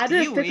like, the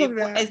Sea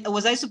Whip?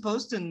 Was I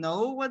supposed to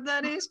know what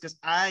that is? Because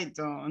I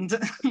don't.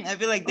 I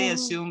feel like they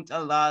assumed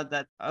a lot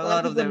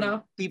of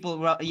the people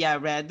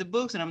read the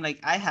books, and I'm like,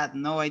 I had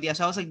no idea.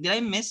 So I was like, did I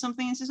miss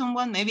something in season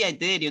 1? Maybe I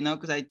did,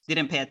 because I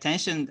didn't pay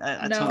attention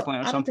at some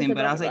point or something.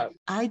 But I was like,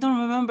 I don't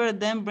remember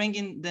them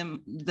bringing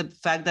the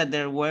fact that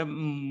there were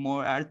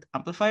more art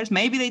amplifiers.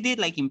 Maybe they did,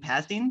 like in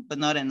passing, but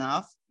not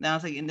enough. And I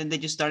was like, and then they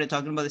just started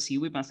talking about the Sea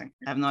Whip. I was like,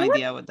 I have no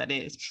idea what that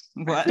is.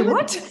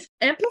 What?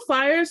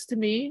 Amplifiers to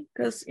me,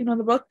 because in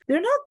the book, they're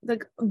not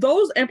like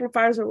those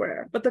amplifiers are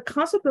rare, but the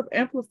concept of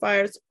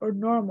amplifiers are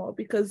normal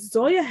because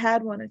Zoya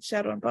had one in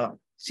Shadow and Bone.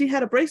 She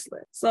had a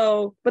bracelet.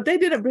 So, but they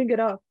didn't bring it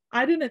up.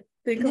 I didn't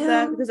think of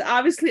that because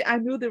obviously I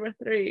knew there were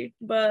 3,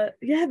 but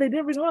yeah, they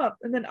didn't bring them up.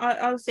 And then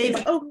I was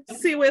like,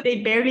 Sea Whip.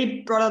 They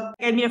barely brought up,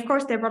 I mean, of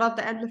course they brought up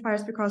the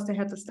amplifiers because they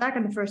had the stack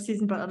in the first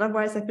season, but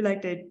otherwise I feel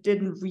like they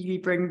didn't really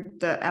bring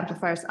the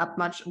amplifiers up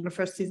much in the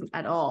first season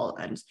at all.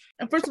 And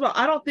first of all,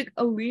 I don't think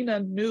Alina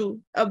knew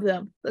of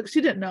them. Like,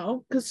 she didn't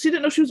know because she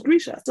didn't know she was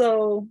Grisha.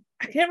 So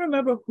I can't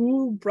remember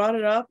who brought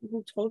it up,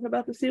 who told her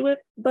about the Sea Whip,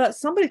 but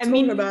somebody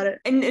told her about it.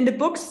 In the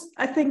books,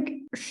 I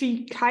think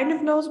she kind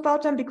of knows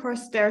about them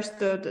because there's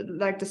the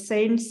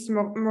Saints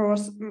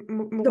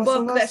the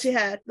book that she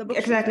had. The book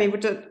exactly,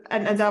 with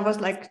and that was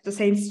like the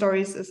Saints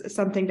stories is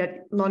something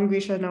that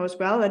non-Grisha knows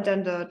well, and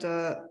then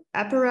the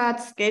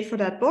Apparat gave her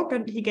that book,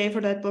 and he gave her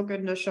that book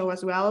in the show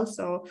as well.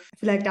 So I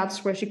feel like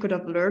that's where she could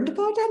have learned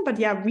about them. But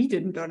yeah, we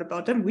didn't learn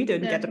about them. We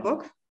didn't get the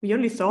book. We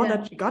only saw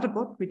that she got a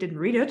book. We didn't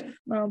read it.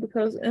 No,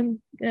 because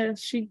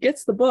she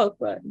gets the book,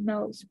 but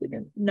no, she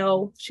didn't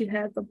know she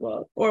had the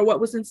book or what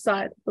was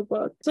inside the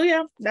book. So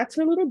yeah, that's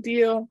her little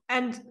deal.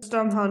 And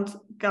Stormhunt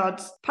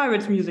got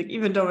pirates music,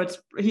 even though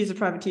he's a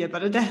privateer,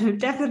 but it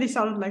definitely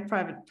sounded like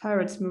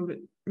pirates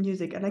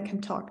music, and I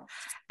can talk.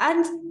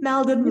 And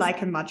Mel didn't like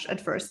him much at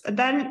first. And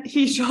then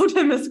he showed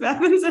him his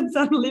weapons, and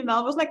suddenly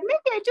Mel was like, maybe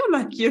I do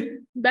like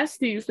you.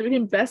 Besties. They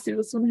became besties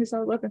as soon as he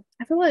started looking.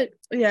 I feel like,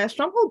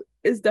 Stromhold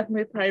is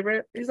definitely a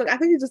pirate. He's like, I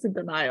think he's just in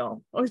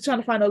denial. Or he's trying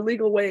to find a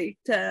legal way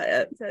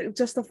to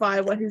justify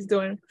what he's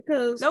doing.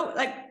 Because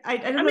I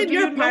don't know, do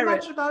you know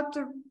much about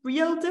the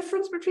real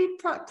difference between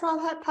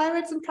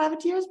pirates and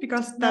privateers?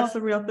 Because that's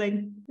the real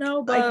thing.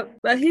 No,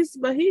 but he's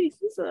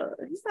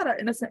not an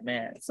innocent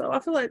man. So I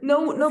feel like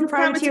no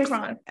privateers.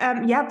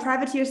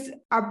 Privateers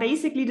are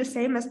basically the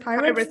same as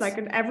pirates, like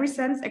in every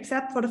sense,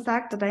 except for the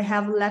fact that they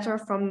have a letter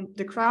from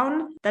the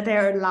crown that they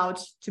are allowed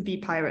to be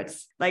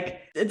pirates. Like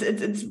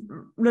it's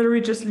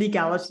literally just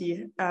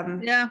legality.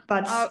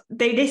 But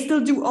they still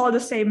do all the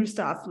same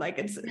stuff.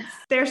 Like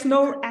there's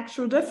no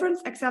actual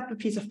difference except a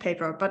piece of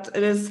paper. But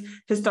it is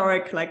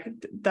historic. Like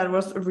that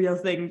was a real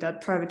thing, that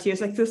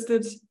privateers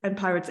existed and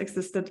pirates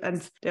existed,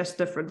 and there's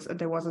difference, and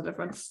there was a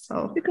difference.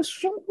 So because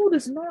Stromhold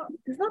is not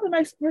a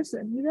nice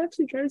person. He's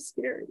actually very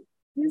scary.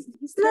 He's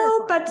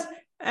no, but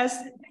as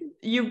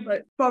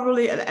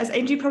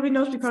Angie probably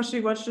knows because she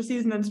watched the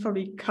season, and it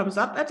probably comes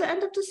up at the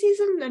end of the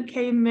season, and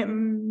Kay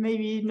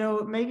maybe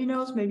knows,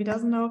 maybe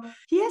doesn't know.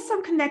 He has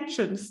some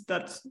connections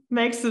that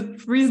makes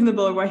it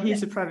reasonable why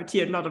he's a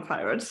privateer, not a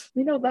pirate.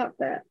 We know about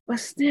that, but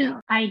still.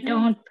 I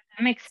don't.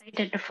 I'm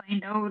excited to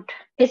find out.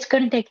 It's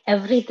going to take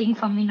everything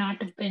for me not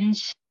to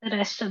binge the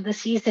rest of the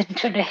season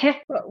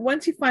today. But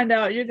once you find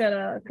out, you're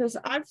gonna, because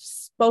I've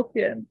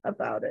spoken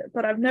about it,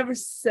 but I've never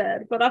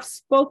said, but I've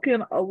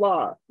spoken a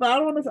lot. But I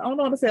don't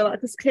want to say a lot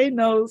because Kay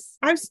knows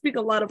I speak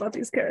a lot about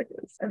these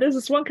characters. And there's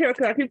this one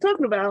character I keep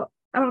talking about.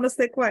 I don't want to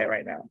stay quiet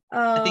right now.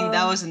 I think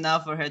that was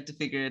enough for her to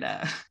figure it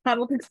out. I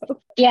don't think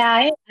so.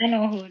 Yeah, I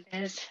know who it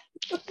is.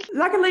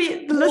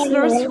 Luckily, the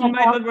listeners who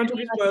might not want to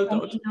be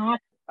spoiled don't.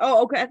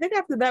 Oh, okay. I think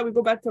after that we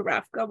go back to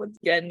Ravka with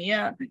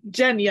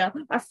Genya.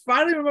 I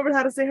finally remembered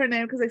how to say her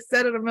name because I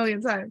said it a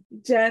million times.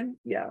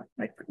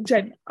 Like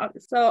Genya.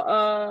 Obviously.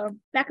 So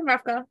back in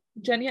Ravka,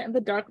 Genya and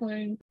the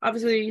Darkling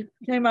obviously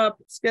came up,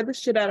 scared the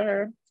shit out of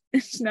her.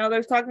 Now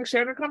they're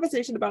sharing a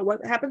conversation about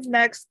what happens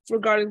next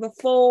regarding the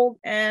Fold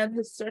and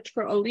his search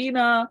for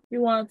Alina. He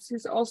wants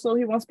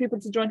people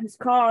to join his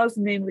cause,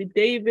 namely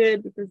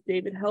David, because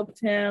David helped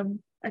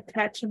him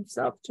attach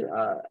himself to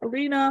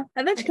Alina.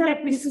 And then she kind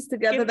of pieces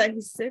together that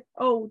he's sick.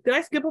 Oh, did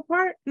I skip a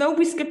part? No,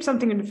 we skipped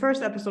something in the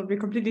first episode. We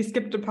completely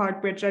skipped the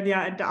part where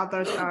Genya and the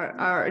others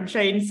are in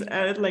chains,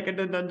 like in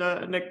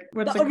the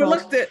what's it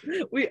overlooked called?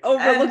 it. We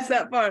overlooked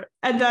that part.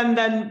 And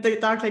then the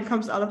Darkling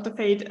comes out of the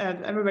Fate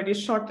and everybody's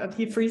shocked and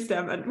he frees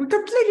them. And we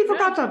completely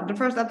forgot that in the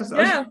first episode.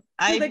 Yeah.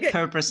 I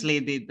purposely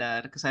did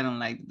that because I don't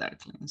like the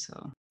Darkling,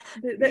 so.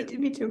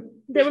 Me too.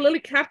 They were literally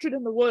captured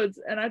in the woods,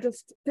 and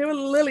they were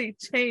literally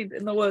chained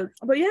in the woods.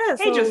 But yeah,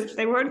 cages.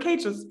 They were in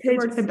cages. They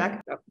weren't him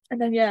back.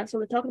 And then they're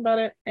talking about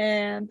it,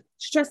 and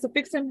she tries to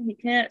fix him. He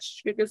can't.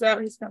 She figures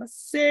out he's kind of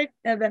sick,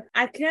 and then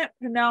I can't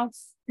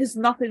pronounce his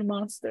nothing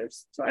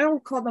monsters, so I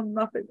don't call them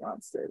nothing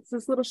monsters.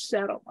 This little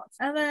shadow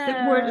monster. And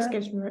then the word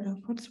escapes me right now.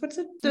 What's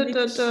it?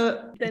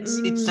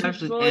 It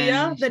starts with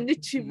N. The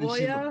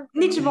Nichivoya.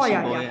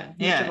 Nichivoya.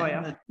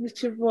 Nichivoya.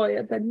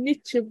 The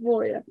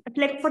Nichivoya.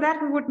 Like for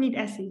that, we would need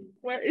Essie.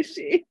 Where is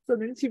she? So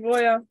the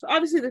Nichivoya. So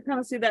obviously, they kind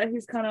of see that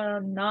he's kind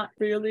of not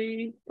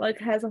really like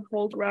has a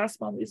full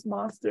grasp on these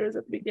monsters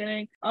at the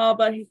beginning.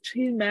 But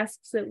he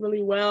masks it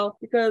really well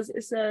because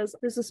it says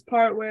there's this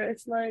part where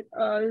it's like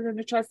then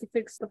he tries to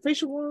fix the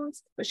facial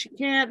wounds, but she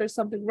can't. There's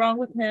something wrong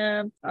with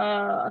him.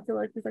 I feel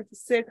like he's like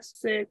sick,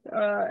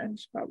 and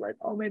she's probably like,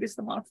 oh, maybe it's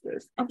the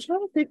monsters. I'm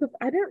trying to think of.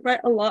 I didn't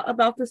write a lot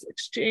about this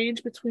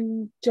exchange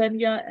between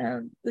Genya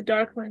and the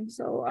Darkling,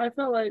 so I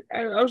felt like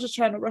I was just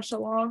trying to rush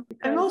along.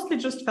 I mostly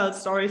just felt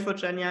sorry for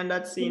Genya in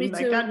that scene. Me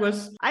like too. that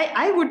was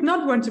I would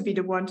not want to be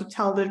the one to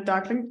tell the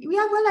Darkling,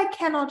 yeah, well, I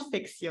cannot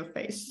fix your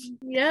face.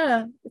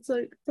 Yeah, it's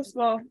like, first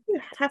of all, you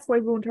halfway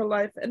ruined her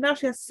life, and now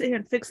she has to sit here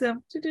and fix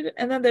him.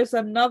 And then there's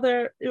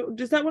another.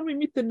 Is that when we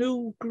meet the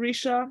new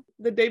Grisha,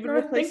 the David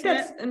replacement? I think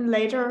that's in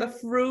later. The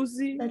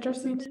Fruzy. Later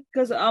scenes.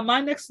 Because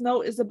my next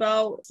note is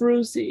about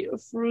Fruzy.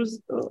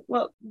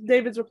 Well,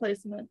 David's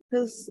replacement.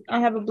 Because I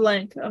have a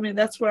blank. I mean,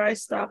 that's where I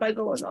stop. I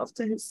go off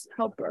to his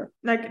helper.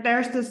 Like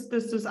there's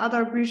this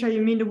other Grisha.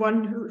 You mean the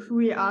one who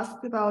we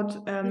asked about?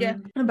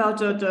 About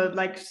the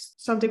like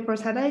something for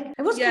his headache.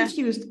 I was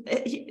confused.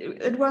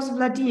 It was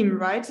Vladim,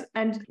 right?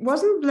 And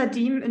wasn't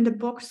Vladim in the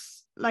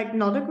books like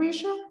not a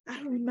Grisha? I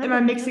don't remember. Am I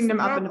mixing them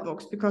up in the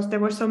books? Because there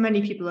were so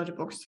many people in the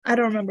books. I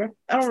don't remember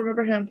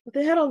him. But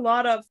they had a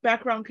lot of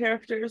background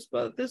characters,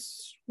 but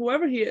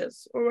whoever he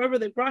is, or wherever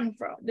they brought him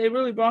from, they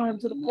really brought him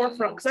to the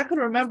forefront, because I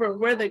couldn't remember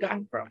where they got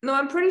him from. No,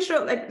 I'm pretty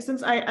sure, like,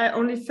 since I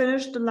only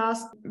finished the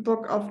last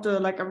book of the,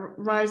 like, a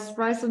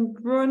Rise and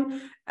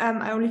Ruin,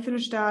 I only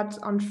finished that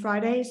on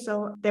Friday,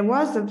 so there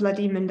was a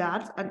Vladim in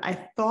that, and I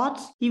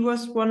thought he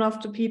was one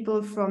of the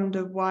people from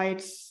the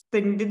White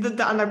thing,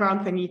 the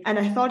underground thingy, and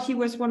I thought he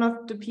was one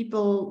of the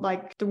people,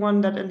 like, the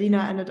one that Alina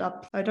ended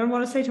up. I don't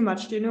want to say too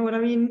much, do you know what I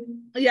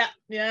mean? Yeah.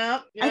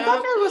 I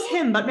thought that was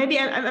him, but maybe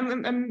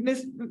I'm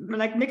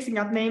mixing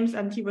up names,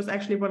 and he was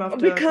actually one of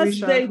the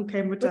Grisha who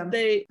came with them.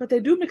 But they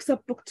do mix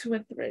up book 2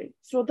 and 3,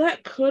 so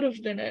that could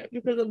have been it,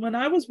 because when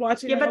I was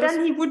watching,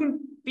 then he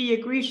wouldn't be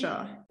a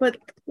Grisha. But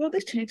they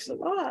changed a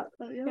lot.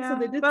 So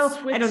they did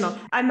switch. I don't know.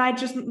 I might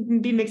just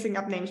be mixing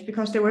up names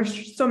because there were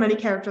so many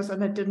characters,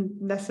 and I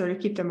didn't necessarily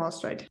keep them all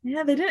straight.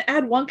 Yeah, they didn't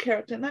add one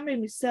character, and that made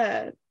me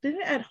sad. They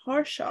didn't add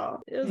Harshaw.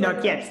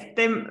 Not yet.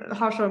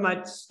 Harshaw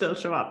might still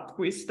show up.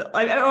 He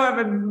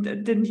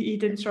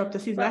didn't show up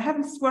this season. I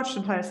haven't watched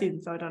the entire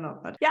season, so I don't know.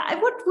 But yeah, I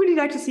would really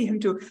like to see him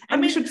too.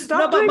 And we should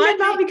stop doing that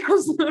now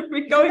because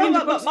we're going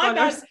into book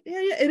spoilers.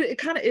 It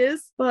kind of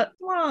is. But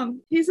come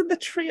on, he's in the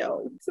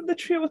trio. He's in the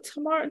trio with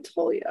Tamar and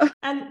Tolia.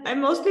 And I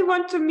mostly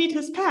want to meet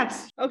his pet.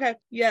 Okay,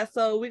 yeah.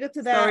 So we get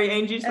to that. Sorry,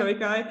 Angie. Sorry,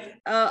 Guy.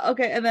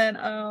 Okay, and then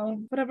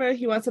whatever,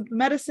 he wants some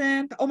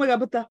medicine. Oh my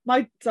god! But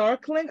my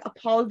Darkling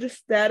apologist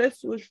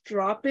status was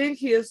dropping.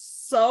 He is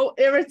so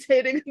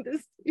irritating in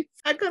this season.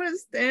 I couldn't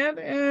stand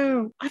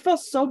him. I felt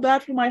so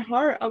bad for my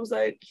heart. I was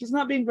like, he's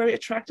not being very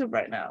attractive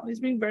right now.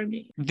 He's being very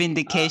mean.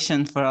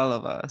 Vindication for all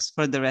of us,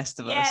 for the rest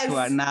of us who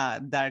are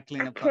not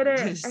Darkling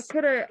apologists.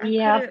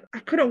 I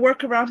couldn't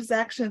work around his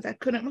actions. I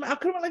couldn't be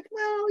like,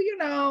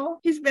 well,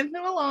 he's been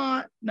through a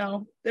lot.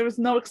 No, there was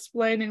no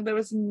explaining. There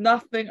was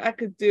nothing I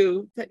could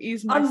do to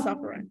ease my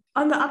suffering.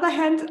 On the other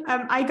hand,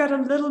 I got a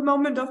little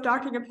moment of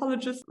Darkling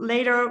apologist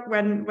later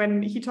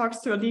when he talks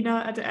to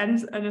Alina at the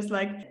end and is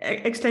like,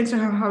 explains to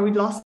her how he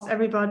lost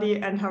everybody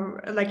and how,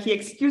 like, he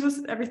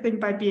excuses everything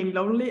by being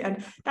lonely,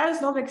 and that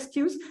is not an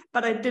excuse,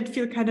 but I did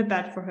feel kind of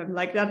bad for him,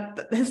 like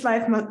that his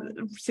life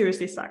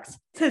seriously sucks.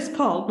 It's his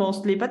fault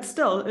mostly, but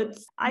still,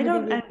 I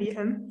don't envy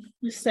him.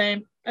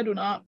 Same. I do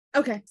not.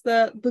 Okay,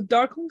 the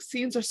Darkling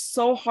scenes are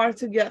so hard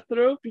to get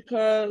through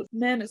because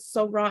man, it's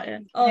so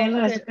rotten. Oh,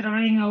 Layla's okay.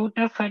 growing out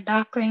of her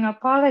Darkling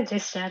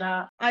apologist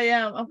era.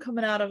 I'm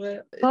coming out of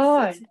it.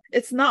 Good.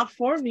 It's not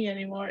for me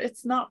anymore.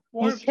 It's not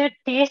for Is me. your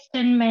taste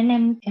in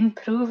men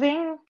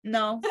improving?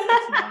 No,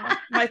 it's not.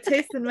 My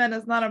taste in men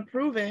is not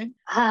improving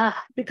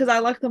Ah, because I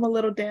like them a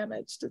little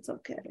damaged. It's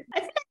okay. I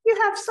think you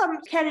have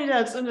some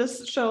candidates in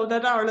this show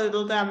that are a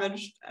little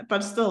damaged,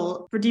 but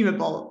still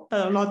redeemable,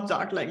 that are not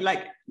Darkling.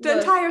 Like the Look.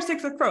 entire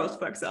Six of Crows,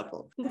 for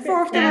example. Look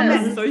Four at of them are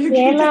Cass. men, so you Layla-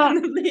 can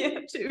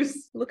definitely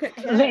choose. Look at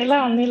Cass.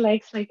 Layla only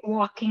likes like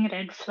walking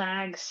red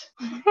flags.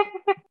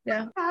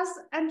 Yeah, Cass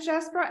and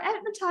Jasper and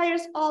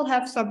Matthias all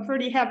have some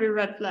pretty heavy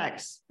red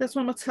flags. that's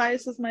why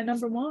Matthias is my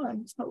number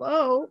one.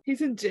 Hello,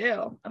 he's in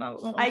jail, and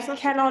I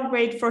cannot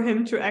wait for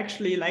him to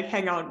actually like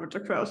hang out with the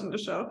crows in the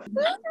show.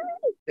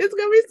 It's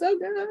gonna be so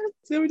good.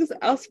 It's gonna be just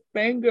us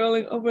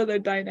fangirling over their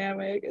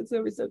dynamic. It's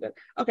gonna be so good.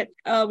 Okay,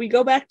 we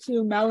go back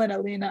to Mal and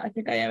Alina. I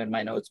think I am in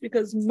my notes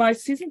because my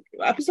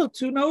episode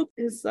 2 note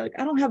is like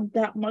I don't have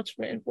that much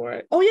written for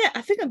it. Oh yeah,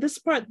 I think in this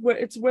part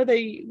where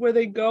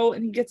they go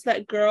and he gets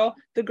that girl,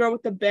 the girl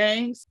with the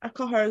bangs. I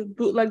call her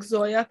bootleg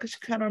Zoya because she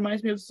kind of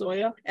reminds me of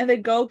Zoya. And they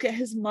go get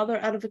his mother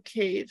out of a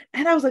cave,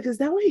 and I was like, is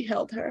that where he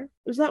held her?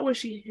 Was that where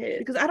she hid?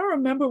 Because I don't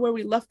remember where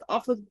we left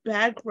off with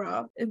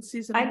Baghra in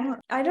season 1.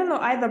 I don't know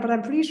either, but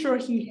I'm pretty sure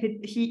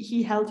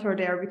he held her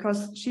there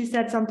because she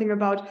said something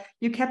about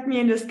you kept me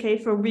in this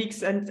cave for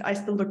weeks and I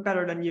still look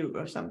better than you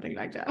or something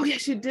like that. Oh yeah,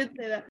 she did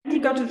say that. He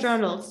got the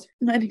journals.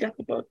 And he got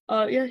the book.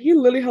 Yeah, he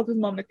literally helped his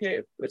mom in the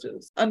cave, which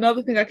is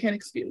another thing I can't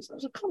excuse. I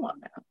was like, come on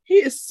now. He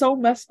is so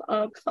messed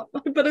up.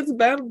 But it's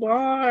Ben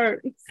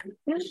Bart.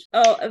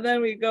 Oh, and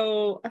then we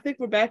go, I think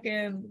we're back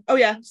in, oh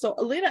yeah, so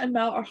Alina and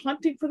Mal are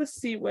hunting for the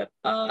sea whip.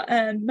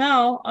 And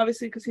Mal,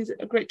 obviously, because he's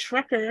a great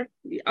trekker,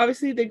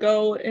 obviously they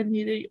go and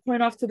they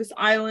point off to this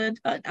island,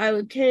 an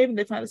island cave, and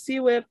they find the sea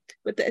whip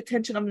with the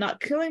intention of not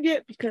killing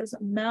it because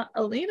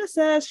Alina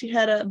says she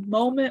had a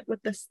moment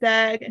with the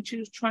stag and she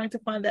was trying to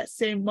find that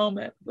same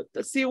moment with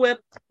the sea whip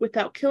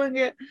without killing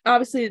it.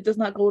 Obviously, it does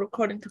not go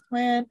according to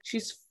plan.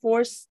 She's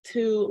forced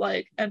to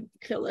like and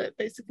kill it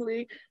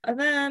basically, and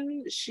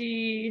then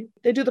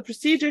they do the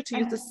procedure to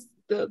use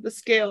the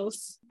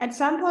scales. At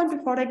some point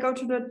before they go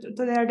to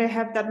there, they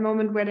have that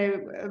moment where they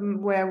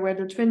where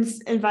the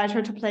twins invite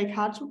her to play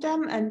cards with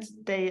them, and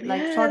they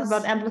like talk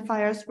about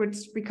amplifiers,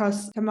 which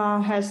because Tamar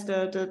has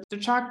the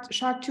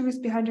shark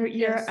tooth behind her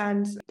ear,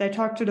 and they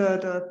talk to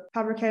the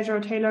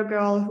fabricator Taylor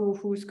girl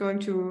who's going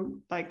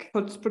to like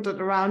put it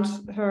around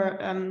her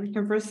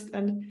wrist,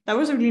 and that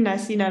was a really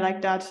nice scene. I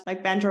like that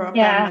like banter of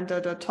them and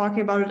the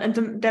talking about it,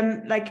 and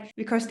them like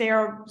because they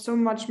are so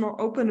much more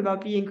open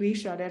about being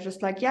Grisha. They're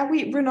just like, yeah,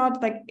 we're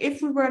not like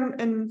if we were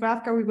in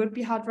Ravka, we would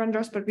be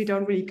Heartrenders, but we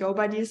don't really go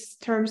by these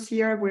terms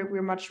here.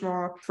 We're much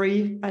more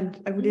free,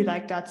 and I really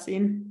like that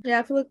scene. Yeah,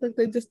 I feel like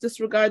they just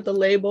disregard the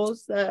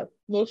labels that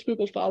most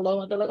people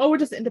follow, and they're like, "Oh, we're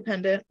just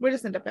independent. We're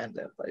just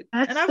independent." Like,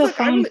 that's and I the was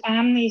like,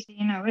 family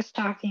scene I was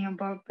talking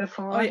about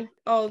before. The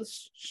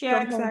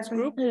exactly.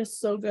 Group. It is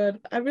so good.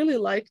 I really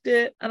liked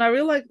it, and I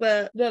really like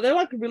that they're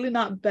like really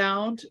not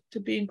bound to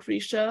being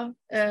Grisha,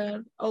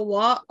 and a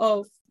lot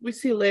of we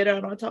see later, I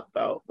don't want to talk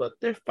about, but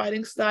their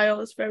fighting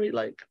style is very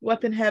like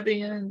weapon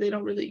heavy and they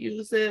don't really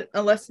use it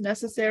unless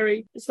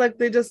necessary. It's like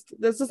there's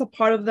just a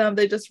part of them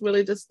they just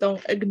really just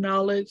don't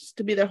acknowledge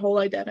to be their whole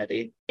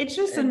identity. It's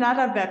just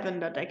another weapon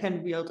that they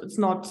can wield. It's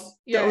not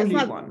the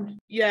only one.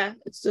 Yeah,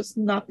 it's just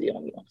not the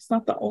only one. It's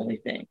not the only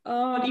thing.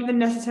 Not even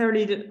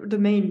necessarily the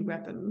main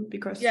weapon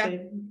because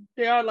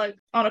they are like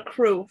on a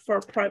crew for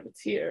a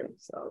privateer.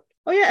 So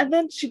and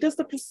then she does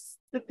the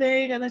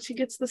thing, and then she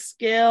gets the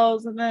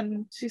scales, and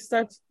then she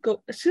starts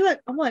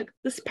I'm like,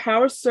 this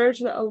power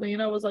surge that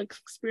Alina was like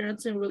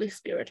experiencing really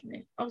scared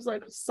me. I was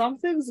like,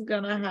 something's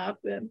gonna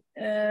happen,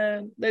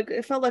 and like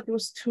it felt like it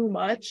was too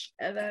much.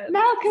 And then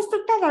Mal kissed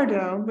the feather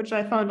though, which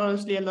I found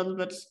honestly a little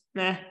bit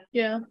meh.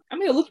 Yeah, I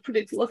mean it looked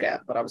pretty to look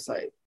at, but I was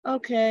like,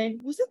 okay.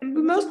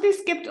 We mostly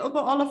skipped over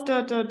all of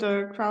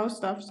the crow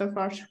stuff so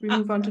far. Should we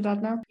move on to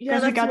that now? Yeah,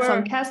 because we got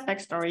some Cass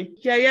backstory.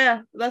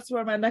 Yeah. That's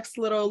where my next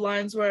little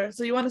lines were.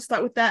 So you want to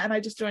start with that, and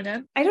I just join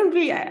in? I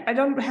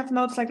don't have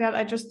notes like that.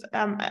 I just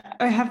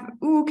I have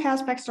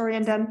Cass backstory,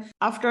 and then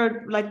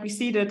after like we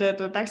see the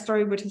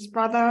backstory with his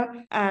brother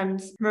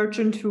and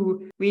Merchant,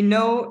 who we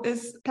know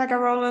is Pekka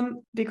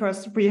Roland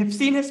because we have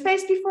seen his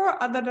face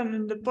before, other than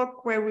in the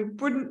book where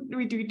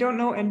we don't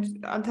know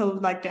until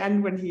like the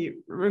end when he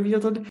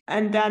revealed it.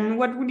 And then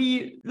what would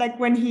he like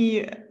when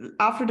he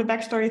after the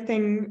backstory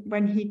thing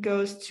when he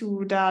goes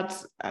to that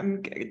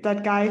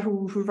guy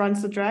who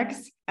runs the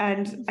drags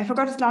and I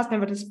forgot his last name,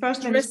 but his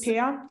first name is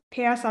Tristan.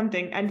 Per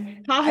something,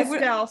 and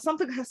Haskell,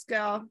 something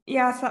Haskell.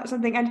 Yeah,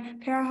 something,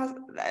 and Per has,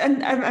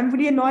 and I'm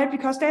really annoyed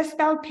because they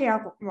spelled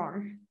Per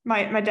wrong.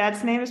 My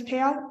dad's name is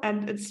Per,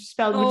 and it's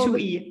spelled with two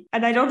E,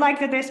 and I don't like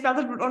that they spelled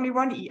it with only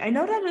one E. I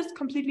know that it's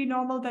completely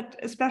normal that,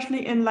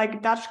 especially in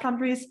like Dutch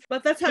countries,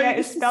 but that's how Per you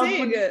is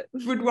spelled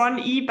with one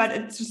E, but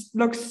it just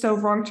looks so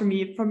wrong to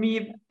me. For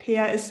me,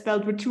 Per is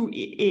spelled with two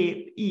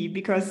E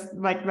because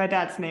like my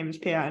dad's name is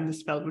Per and it's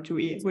spelled with two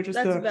E, which is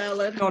the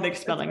valid. Nordic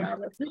spelling.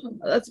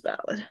 That's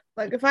valid.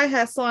 Like if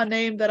I saw a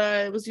name that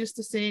I was used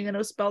to seeing and it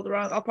was spelled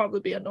wrong, I'll probably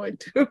be annoyed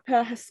too.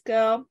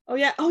 Haskell. Oh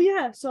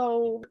yeah.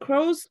 So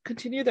crows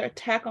continue their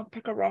attack on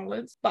Pekka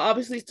Rollins, but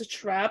obviously it's a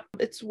trap.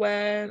 It's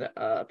when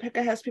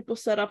Pekka has people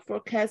set up for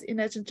Kaz,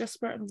 Inej, and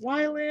Jesper and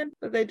Wylan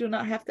that they do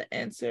not have to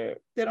answer.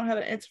 They don't have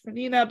an answer for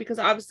Nina because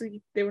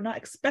obviously they were not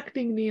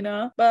expecting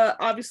Nina. But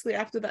obviously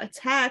after the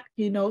attack,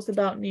 he knows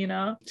about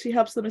Nina. She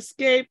helps them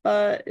escape,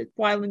 but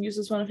Wylan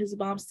uses one of his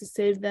bombs to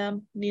save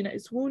them. Nina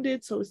is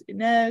wounded, so is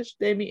Inej.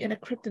 They meet in a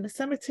crypt in a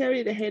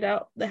cemetery. They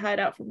hide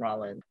out from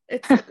Rollins.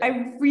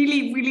 I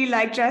really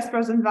like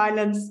Jasper's and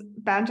Wylan's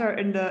banter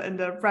in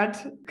the red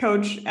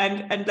coach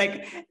and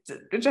like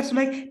just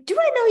like, do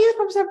I know you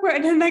from somewhere?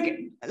 And then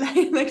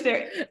like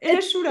they're in a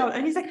shootout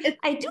and he's like,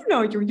 I do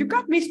know you. You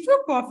got me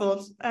stroop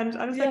waffles. And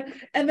I was like,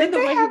 and then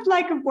they have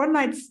like a one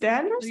night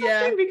stand or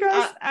something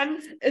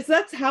because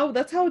that's how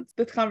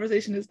the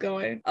conversation is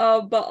going.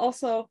 But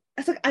also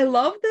it's like I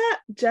love that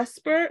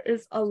Jesper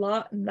is a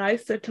lot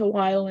nicer to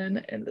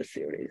Wylan in the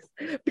series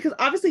because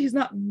obviously he's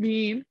not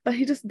mean, but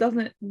he just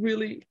doesn't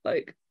really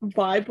like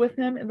vibe with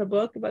him in the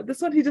book. But this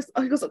one he goes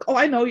like, oh,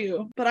 I know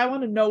you, but I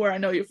want to know where I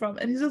know you from,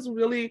 and he's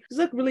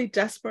really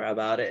Jesper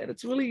about it, and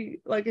it's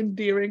really like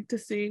endearing to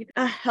see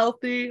a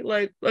healthy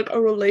like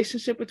a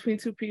relationship between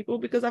two people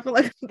because I feel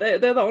like they're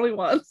the only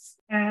ones.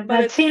 Yeah,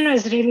 that scene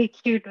was really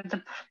cute with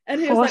the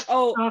and he was like,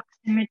 oh,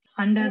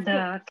 under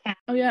the cat.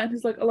 Oh yeah, and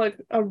he's like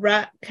a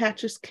rat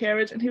catches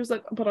carriage, and he was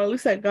like, but at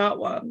least I got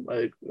one.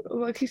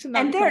 Like he should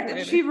not. And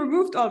there, she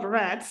removed all the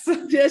rats.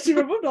 Yeah, she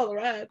removed all the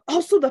rats.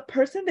 Also, the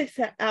person they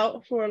set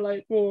out for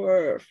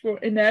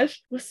Inej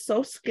was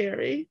so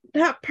scary.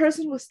 That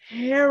person was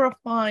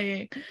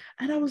terrifying,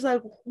 and I was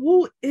like,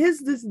 who is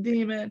this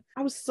demon?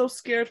 I was so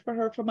scared for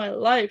her for my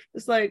life.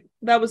 It's like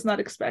that was not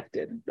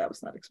expected.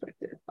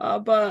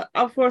 But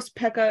of course,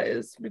 Pekka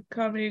is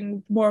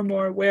becoming more and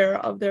more aware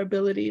of their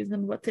abilities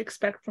and what to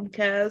expect from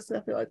Kaz.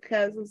 I feel like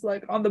Kaz is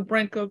like on the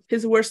brink of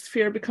his worst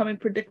fear becoming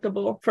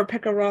predictable for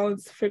Pekka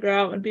Rollins to figure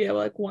out and be able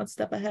like one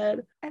step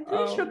ahead. I'm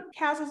pretty sure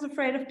Kaz is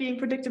afraid of being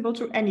predictable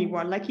to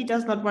anyone. Like he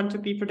does not want to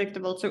be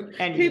predictable to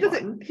anyone. He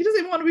doesn't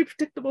even want to be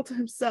predictable to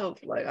himself.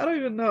 Like I don't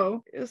even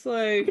know. It's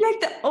like I feel like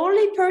the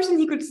only person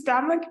he could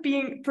stomach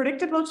being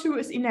predictable to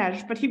is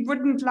Inej, but he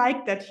wouldn't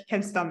like that he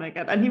can stomach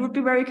it, and he would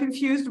be very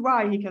confused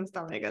why he can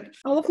stomach it.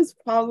 All of his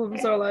problems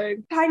are like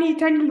tiny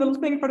little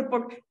thing for the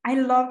book. I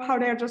love how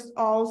they're just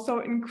all so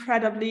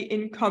incredibly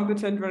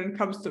incompetent when it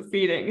comes to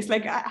feelings.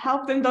 Like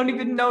half of them don't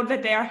even know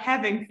that they are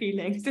having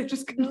feelings. They're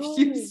just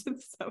confused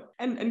and so.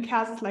 And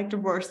Kaz is like the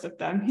worst of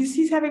them.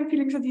 He's having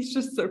feelings and he's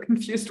just so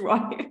confused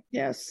why.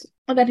 Yes.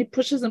 And then he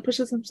pushes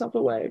himself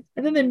away.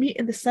 And then they meet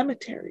in the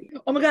cemetery.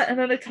 Oh my God. And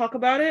then they talk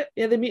about it.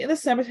 Yeah, they meet in the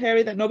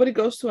cemetery that nobody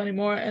goes to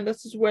anymore. And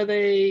this is where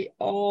they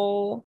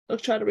all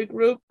try to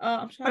regroup.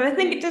 But I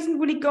think it doesn't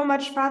really go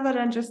much farther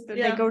than just that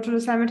they go to the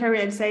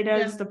cemetery and say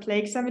there's the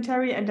plague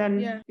cemetery. And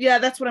then... Yeah,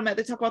 that's what I meant.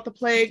 They talk about the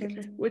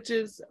plague, which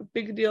is a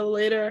big deal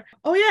later.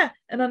 Oh yeah.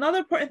 And another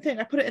important thing,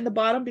 I put it in the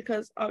bottom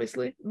because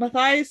obviously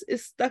Matthias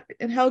is stuck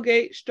in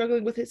Hellgate,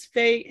 struggling with his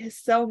fate. His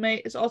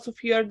cellmate is also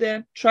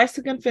Fjorden. Tries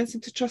to convince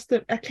him to trust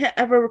him. I can't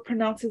ever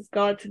pronounce his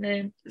god's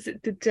name. Is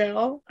it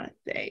Djel? I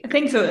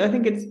think so. I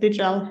think it's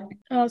Djel.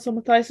 So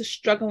Matthias is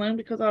struggling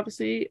because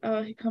obviously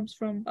he comes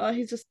from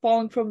he's just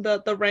falling from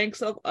the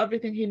ranks of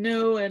everything he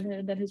knew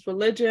and then his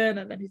religion,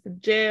 and then he's in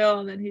jail,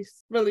 and then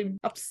he's really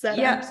upset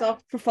at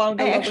himself for falling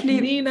in love with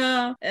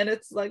Nina, and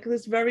it's like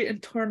this very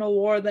internal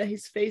war that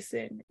he's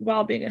facing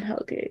while being in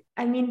Hellgate.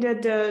 I mean,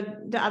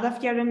 the other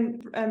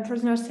Fjorden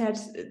prisoner said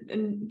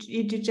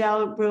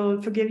Djel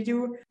will forgive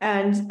you,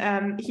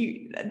 and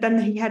he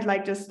had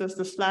like this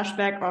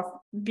flashback of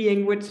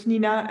being with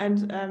Nina,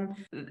 and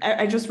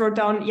I just wrote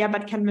down,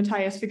 but can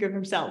Matthias forgive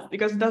himself?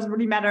 Because it doesn't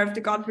really matter if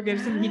the god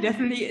forgives him, he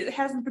definitely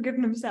hasn't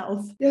forgiven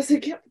himself. Yes, he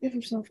can't forgive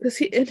himself because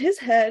in his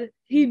head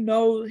he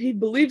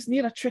believes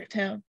Nina tricked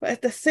him, but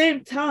at the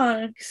same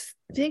time he's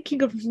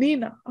thinking of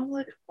Nina. I'm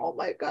like, oh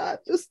my God,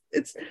 just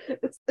it's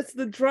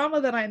the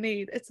drama that I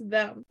need. It's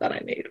them that I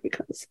need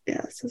because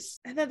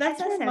and then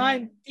that's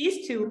mine.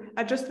 These two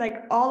are just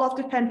like all of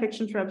the fan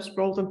fiction tropes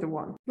rolled into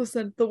one.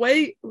 Listen, the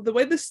way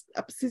this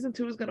season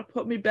 2 is gonna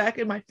put me back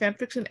in my fan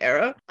fiction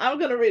era, I'm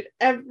gonna read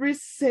every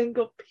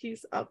single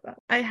piece of them.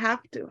 I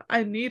have to.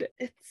 I need it.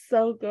 It's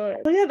so good.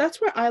 So yeah,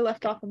 that's where I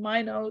left off in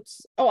my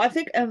notes. Oh, I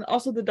think, and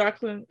also the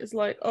Darkling is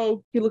like,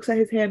 oh, he looks at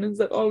his hand and is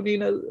like, oh,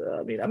 Nina.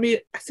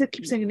 I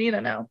keep saying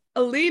Nina now.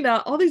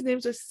 Alina, all these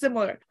names are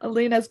similar.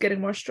 Alina's getting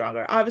more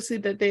stronger. Obviously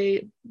that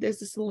there's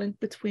this link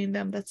between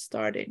them that's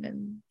starting,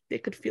 and they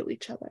could feel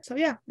each other. So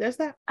yeah, there's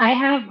that. I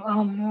have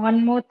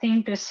one more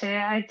thing to say.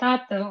 I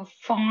thought the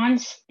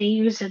fonts they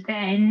used at the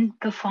end,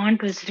 the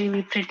font was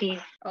really pretty.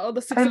 Oh,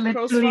 the Six I of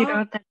Crows literally font.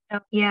 wrote that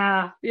down.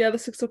 Yeah. Yeah, the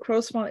Six of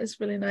Crows font is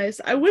really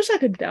nice. I wish I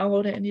could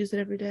download it and use it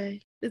every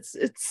day. It's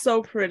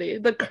so pretty.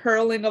 The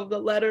curling of the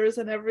letters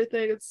and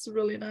everything. It's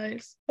really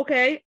nice.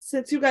 Okay,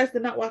 since you guys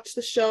did not watch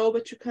the show,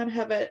 but you kind of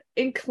have an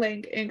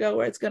inkling, Inga,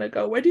 where it's going to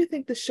go, where do you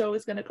think the show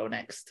is going to go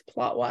next,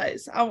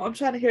 plot-wise? I'm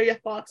trying to hear your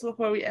thoughts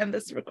before we end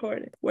this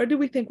recording. Where do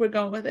we think we're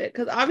going with it?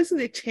 Because obviously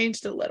they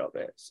changed a little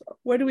bit. So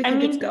where do we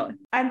think it's going?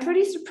 I'm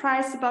pretty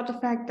surprised about the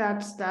fact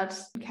that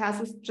Cass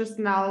is just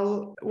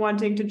now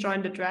wanting to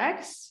join the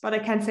Drags, but I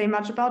can't say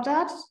much about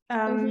that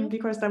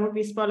because that would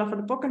be a spoiler for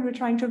the book, and we're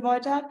trying to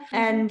avoid that.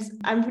 And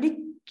I'm really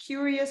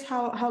curious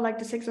how like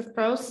the Six of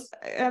Crows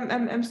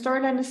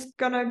storyline is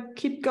gonna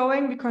keep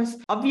going, because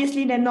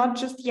obviously they're not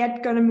just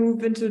yet gonna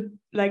move into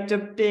like the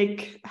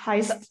big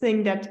heist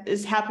thing that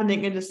is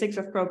happening in the Six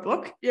of Crow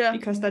book,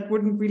 because that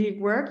wouldn't really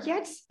work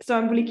yet. So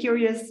I'm really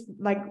curious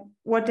like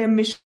what their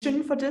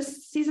mission for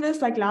this season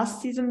is. Like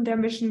last season their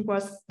mission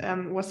was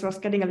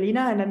getting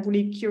Alina, and I'm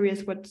really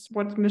curious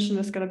what mission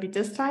is going to be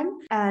this time.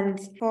 And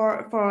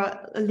for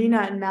Alina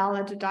and Mal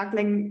and the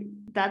Darkling,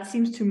 that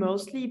seems to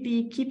mostly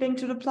be keeping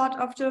to the plot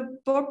of the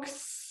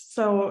books.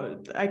 So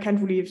I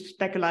can't really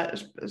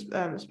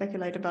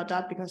speculate about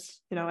that, because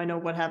I know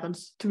what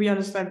happens. To be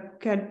honest, I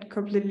can't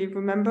completely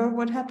remember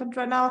what happened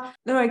right now.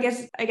 No, I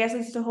guess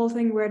it's the whole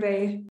thing where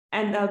they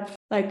end up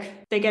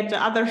like they get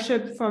the other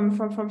ship from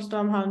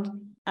Stormhunt,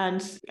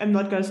 and I'm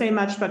not going to say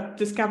much, but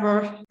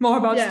discover more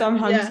about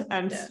Stormhunt.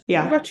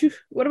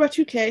 What about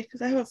you, Kay?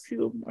 Because I have a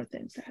few more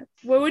things to add.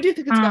 Where do you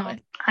think it's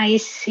going? I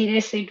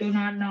seriously do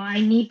not know.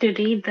 I need to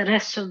read the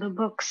rest of the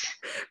books.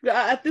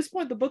 At this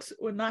point, the books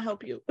would not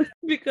help you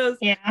because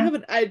you have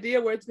an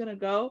idea where it's going to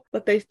go,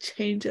 but they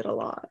change it a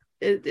lot.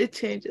 It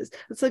changes.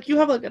 It's like you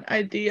have like an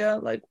idea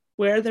like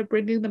where they're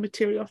bringing the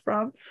material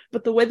from,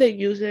 but the way they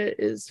use it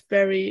is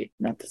very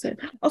not the same.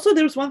 Also,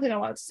 there was one thing I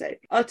wanted to say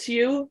to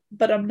you,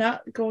 but I'm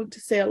not going to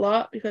say a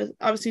lot because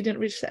obviously you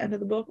didn't reach the end of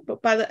the book,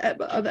 but by the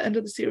end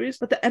of the series.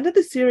 But the end of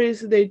the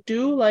series, they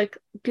do like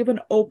give an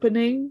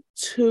opening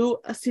to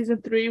a season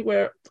 3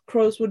 where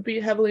Crows would be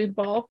heavily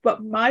involved.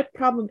 But my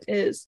problem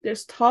is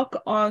there's talk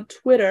on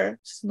Twitter,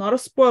 it's not a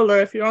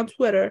spoiler if you're on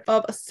Twitter,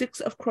 of a Six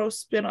of Crows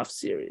spin-off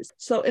series.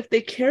 So if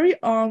they carry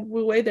on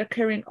the way they're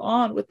carrying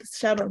on with the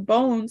Shadow and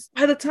Bones,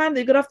 by the time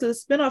they get off to the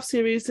spin-off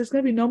series, there's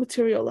going to be no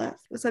material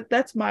left. It's like,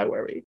 that's my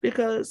worry,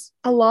 because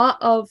a lot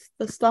of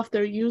the stuff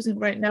they're using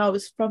right now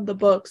is from the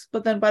books,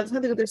 but then by the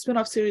time they get their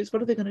spin-off series,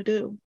 what are they going to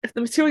do if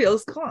the material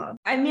is gone?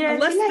 I mean,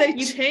 unless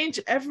they change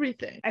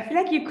everything. I feel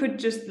like you could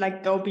just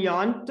like go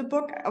beyond the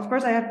book. Of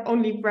course, I have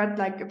only read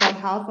like about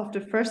half of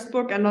the first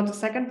book and not the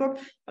second book,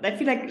 but I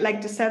feel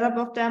like the setup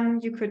of them,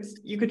 you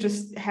could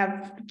just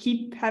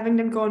keep having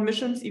them go on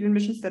missions, even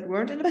missions that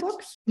weren't in the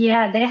books.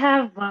 Yeah, they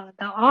have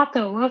the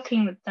author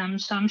working with them,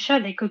 so I'm sure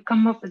they could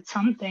come up with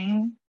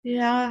something.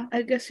 Yeah,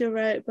 I guess you're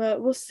right,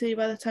 but we'll see.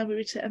 By the time we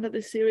reach the end of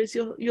the series,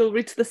 you'll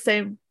reach the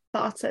same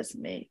thoughts as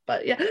me.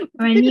 But yeah,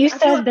 when you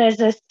said there's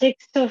a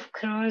Six of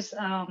Crows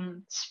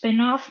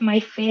spin-off, my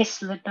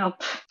face lit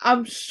up.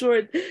 I'm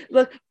sure.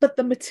 Look, but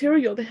the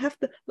material they have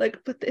to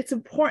but it's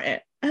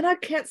important. And I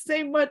can't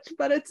say much,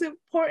 but it's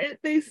important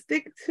they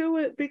stick to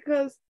it,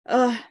 because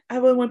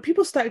when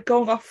people start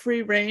going off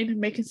free reign and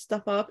making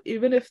stuff up,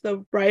 even if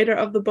the writer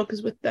of the book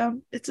is with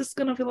them, it's just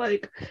gonna feel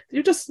like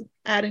you're just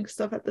adding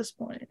stuff at this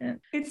point. And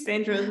it's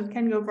dangerous. It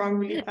can go wrong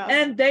really fast.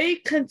 And they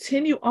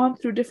continue on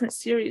through different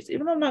series.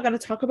 Even though I'm not gonna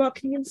talk about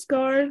King of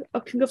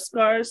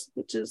Scars,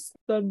 which is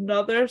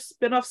another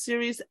spin-off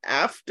series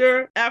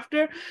after,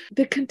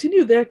 they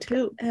continue there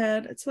too.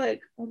 And it's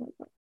like, oh my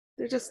god.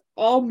 They're just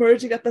all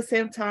merging at the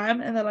same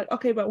time, and they're like,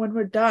 okay, but when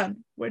we're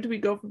done, where do we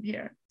go from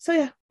here? So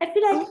yeah, I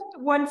feel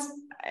like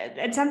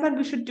at some point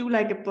we should do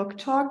like a book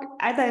talk,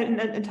 either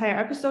an entire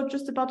episode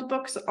just about the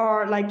books,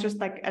 or like just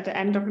like at the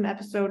end of an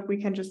episode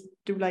we can just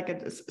do like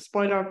a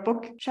spoiler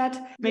book chat.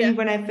 Maybe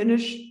when I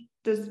finish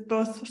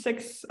both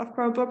Six of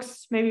Crow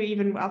books, maybe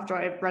even after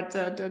I've read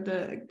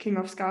the King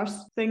of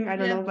Scars thing. I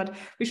don't know, but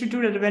we should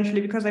do that eventually,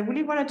 because I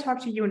really want to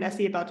talk to you and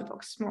Essie about the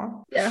books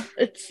more. Yeah,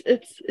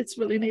 it's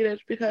really needed,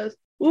 because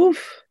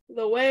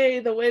the way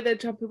they're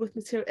jumping with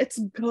material, it's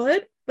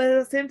good, but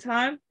at the same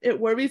time it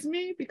worries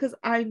me, because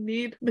I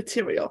need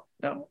material.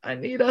 No, I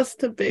need us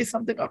to base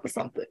something off of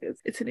something.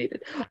 It's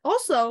needed.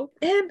 Also,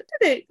 and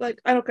today,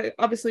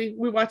 obviously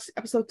we watched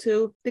episode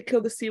 2, they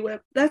killed the Sea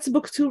Whip. That's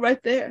book 2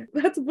 right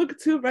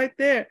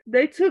there.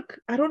 They took,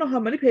 I don't know how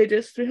many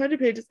pages, 300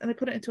 pages, and they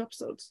put it into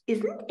episodes.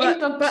 Isn't but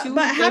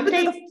it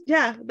happens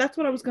that's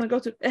what I was going to go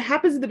to. It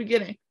happens in the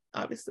beginning.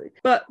 obviously.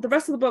 But the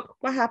rest of the book,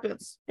 what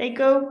happens? They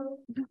go,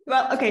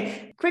 well,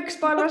 okay, quick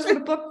spoilers for the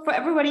book for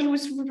everybody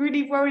who's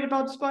really worried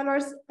about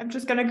spoilers. I'm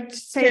just gonna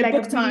say Okay, like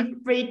book a time.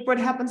 brief read what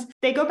happens.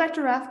 They go back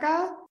to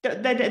Ravka.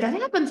 That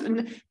happens.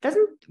 And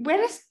where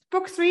does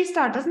book 3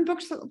 start? Doesn't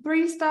book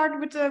 3 start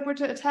with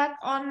the attack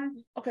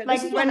on, Okay, like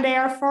this is when what they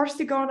are forced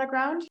to go on the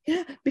ground?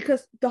 yeah,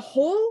 because the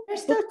whole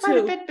There's still book quite two,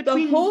 a bit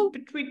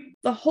between.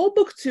 the whole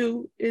book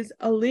 2 is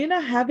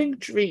Alina having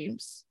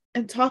dreams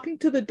and talking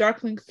to the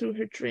Darkling through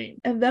her dream,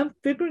 and them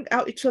figuring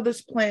out each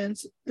other's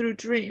plans through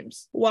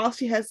dreams while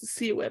she has the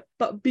sea whip.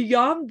 But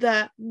beyond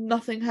that,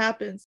 nothing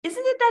happens.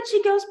 Isn't it that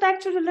she goes back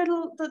to the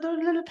little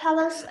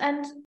palace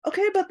and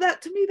Okay, but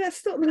that to me, that's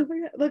still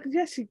like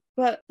yes,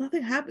 but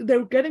nothing happened.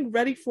 They're getting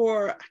ready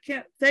for, I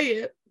can't say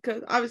it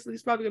because obviously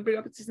it's probably gonna bring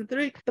up in season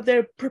 3, but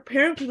they're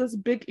preparing for this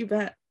big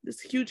event, this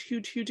huge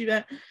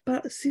event.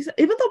 But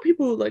even though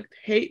people like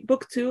hate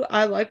book 2,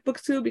 I like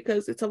book 2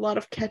 because it's a lot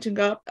of catching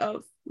up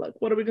of like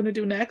what are we gonna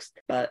do next.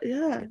 But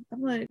yeah,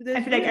 I'm like,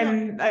 I feel like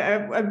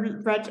I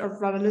read or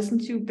rather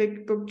listened to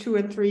big book 2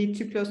 and 3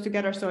 too close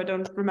together, so I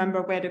don't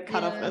remember where the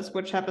cutoff is,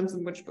 which happens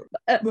in which book.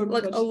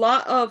 Like a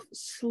lot of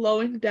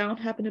slowing down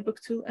happened in book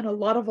 2, and a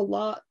lot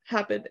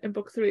happened in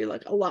book 3.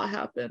 Like a lot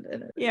happened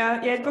in it.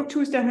 Yeah. Book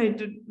 2 is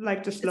definitely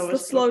like the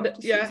slowest.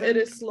 It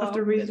is slow of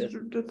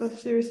the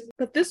series.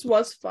 But this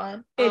was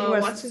fun. It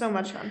was so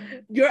much fun.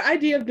 Your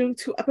idea of doing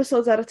 2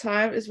 episodes at a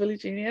time is really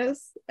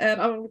genius,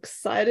 and I'm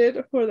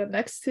excited for the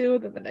next 2,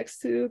 then the next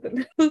 2,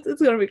 then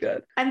it's gonna be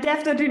good. I'm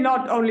definitely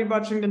not only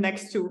watching the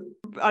next 2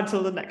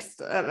 until the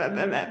next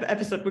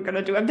episode we're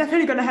gonna do. I'm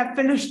definitely gonna have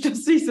finished the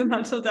season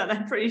until then,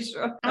 I'm pretty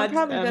sure. I'm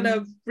probably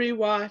gonna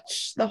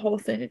rewatch the whole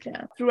thing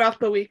again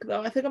throughout the week,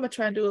 though. I think I'm gonna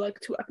try and do like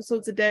 2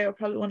 episodes a day, or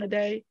probably 1 a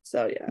day.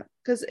 So yeah,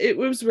 because it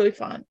was really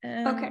fun.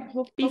 And okay,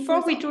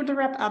 before we do the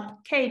wrap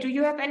up, Kay, do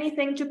you have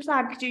anything to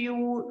plug? Do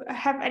you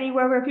have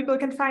anywhere where people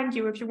can find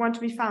you if you want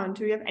to be found?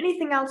 Do you have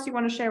anything else you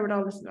want to share with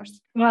our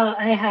listeners? Well,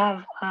 I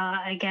have,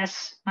 I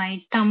guess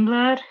my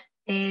Tumblr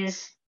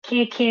is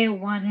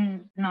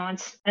KK1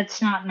 Nods. That's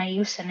not my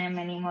username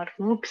anymore.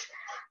 Oops.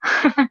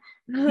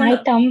 My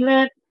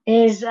Tumblr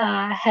is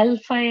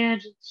Hellfire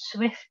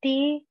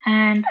Swifty,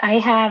 and I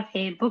have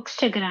a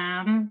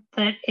bookstagram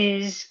that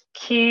is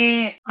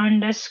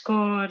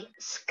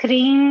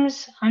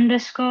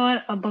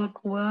K_screams_about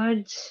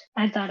words.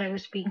 I thought I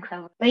was being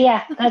clever, but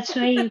yeah, that's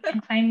where you can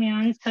find me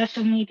on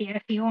social media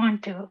if you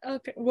want to.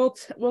 Okay, we'll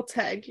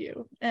tag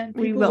you, and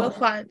people We will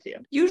find you.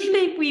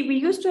 Usually, we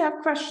used to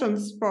have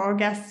questions for our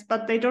guests,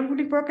 but they don't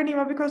really work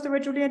anymore because they were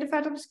Julieta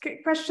Phantom's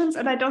questions,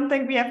 and I don't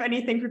think we have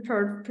anything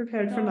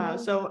prepared for now.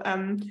 So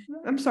I'm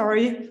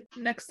sorry.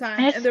 Next time,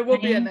 That's and there will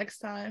be a fine. next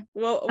time.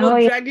 We'll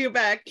drag you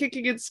back,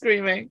 kicking and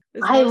screaming.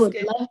 I would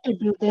love to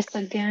do this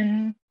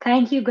again.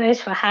 Thank you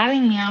guys for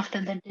having me after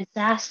the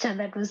disaster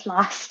that was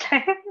last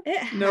time.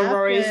 No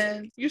worries.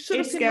 You should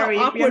have It's seen scary.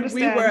 how We awkward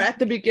we were understand. at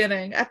the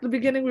beginning. At the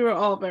beginning, we were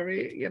all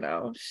very,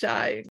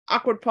 shy,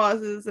 awkward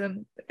pauses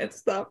and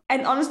stuff.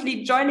 And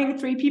honestly, joining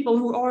 3 people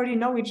who already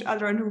know each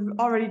other and who've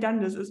already done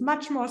this is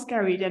much more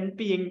scary than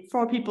being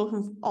 4 people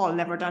who've all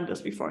never done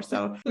this before.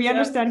 So we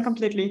understand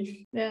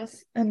completely.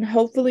 Yes. And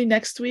hopefully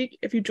next week,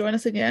 if you join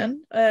us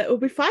again, it will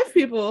be 5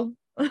 people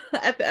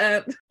at the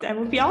end. That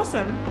would be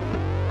awesome.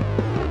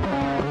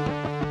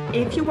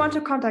 If you want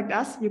to contact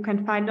us, you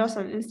can find us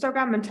on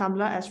Instagram and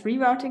Tumblr as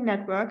Rerouting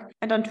Network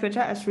and on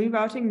Twitter as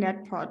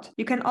ReroutingNetPod.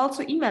 You can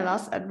also email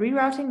us at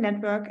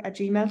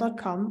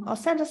reroutingnetwork@gmail.com or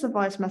send us a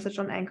voice message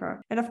on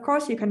Anchor. And of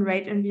course, you can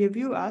rate and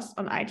review us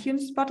on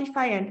iTunes,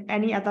 Spotify, and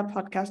any other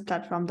podcast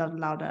platform that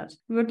allow that.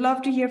 We would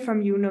love to hear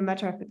from you, no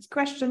matter if it's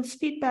questions,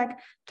 feedback,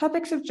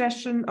 topic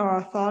suggestion,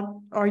 or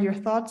your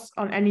thoughts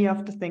on any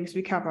of the things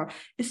we cover,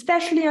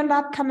 especially on the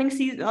upcoming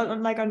season,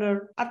 on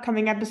the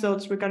upcoming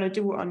episodes we're gonna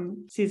do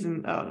on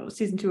season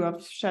 2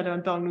 of Shadow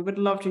and Bone. We would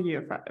love to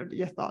hear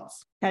your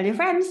thoughts. Tell your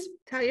friends.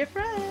 Tell your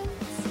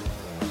friends.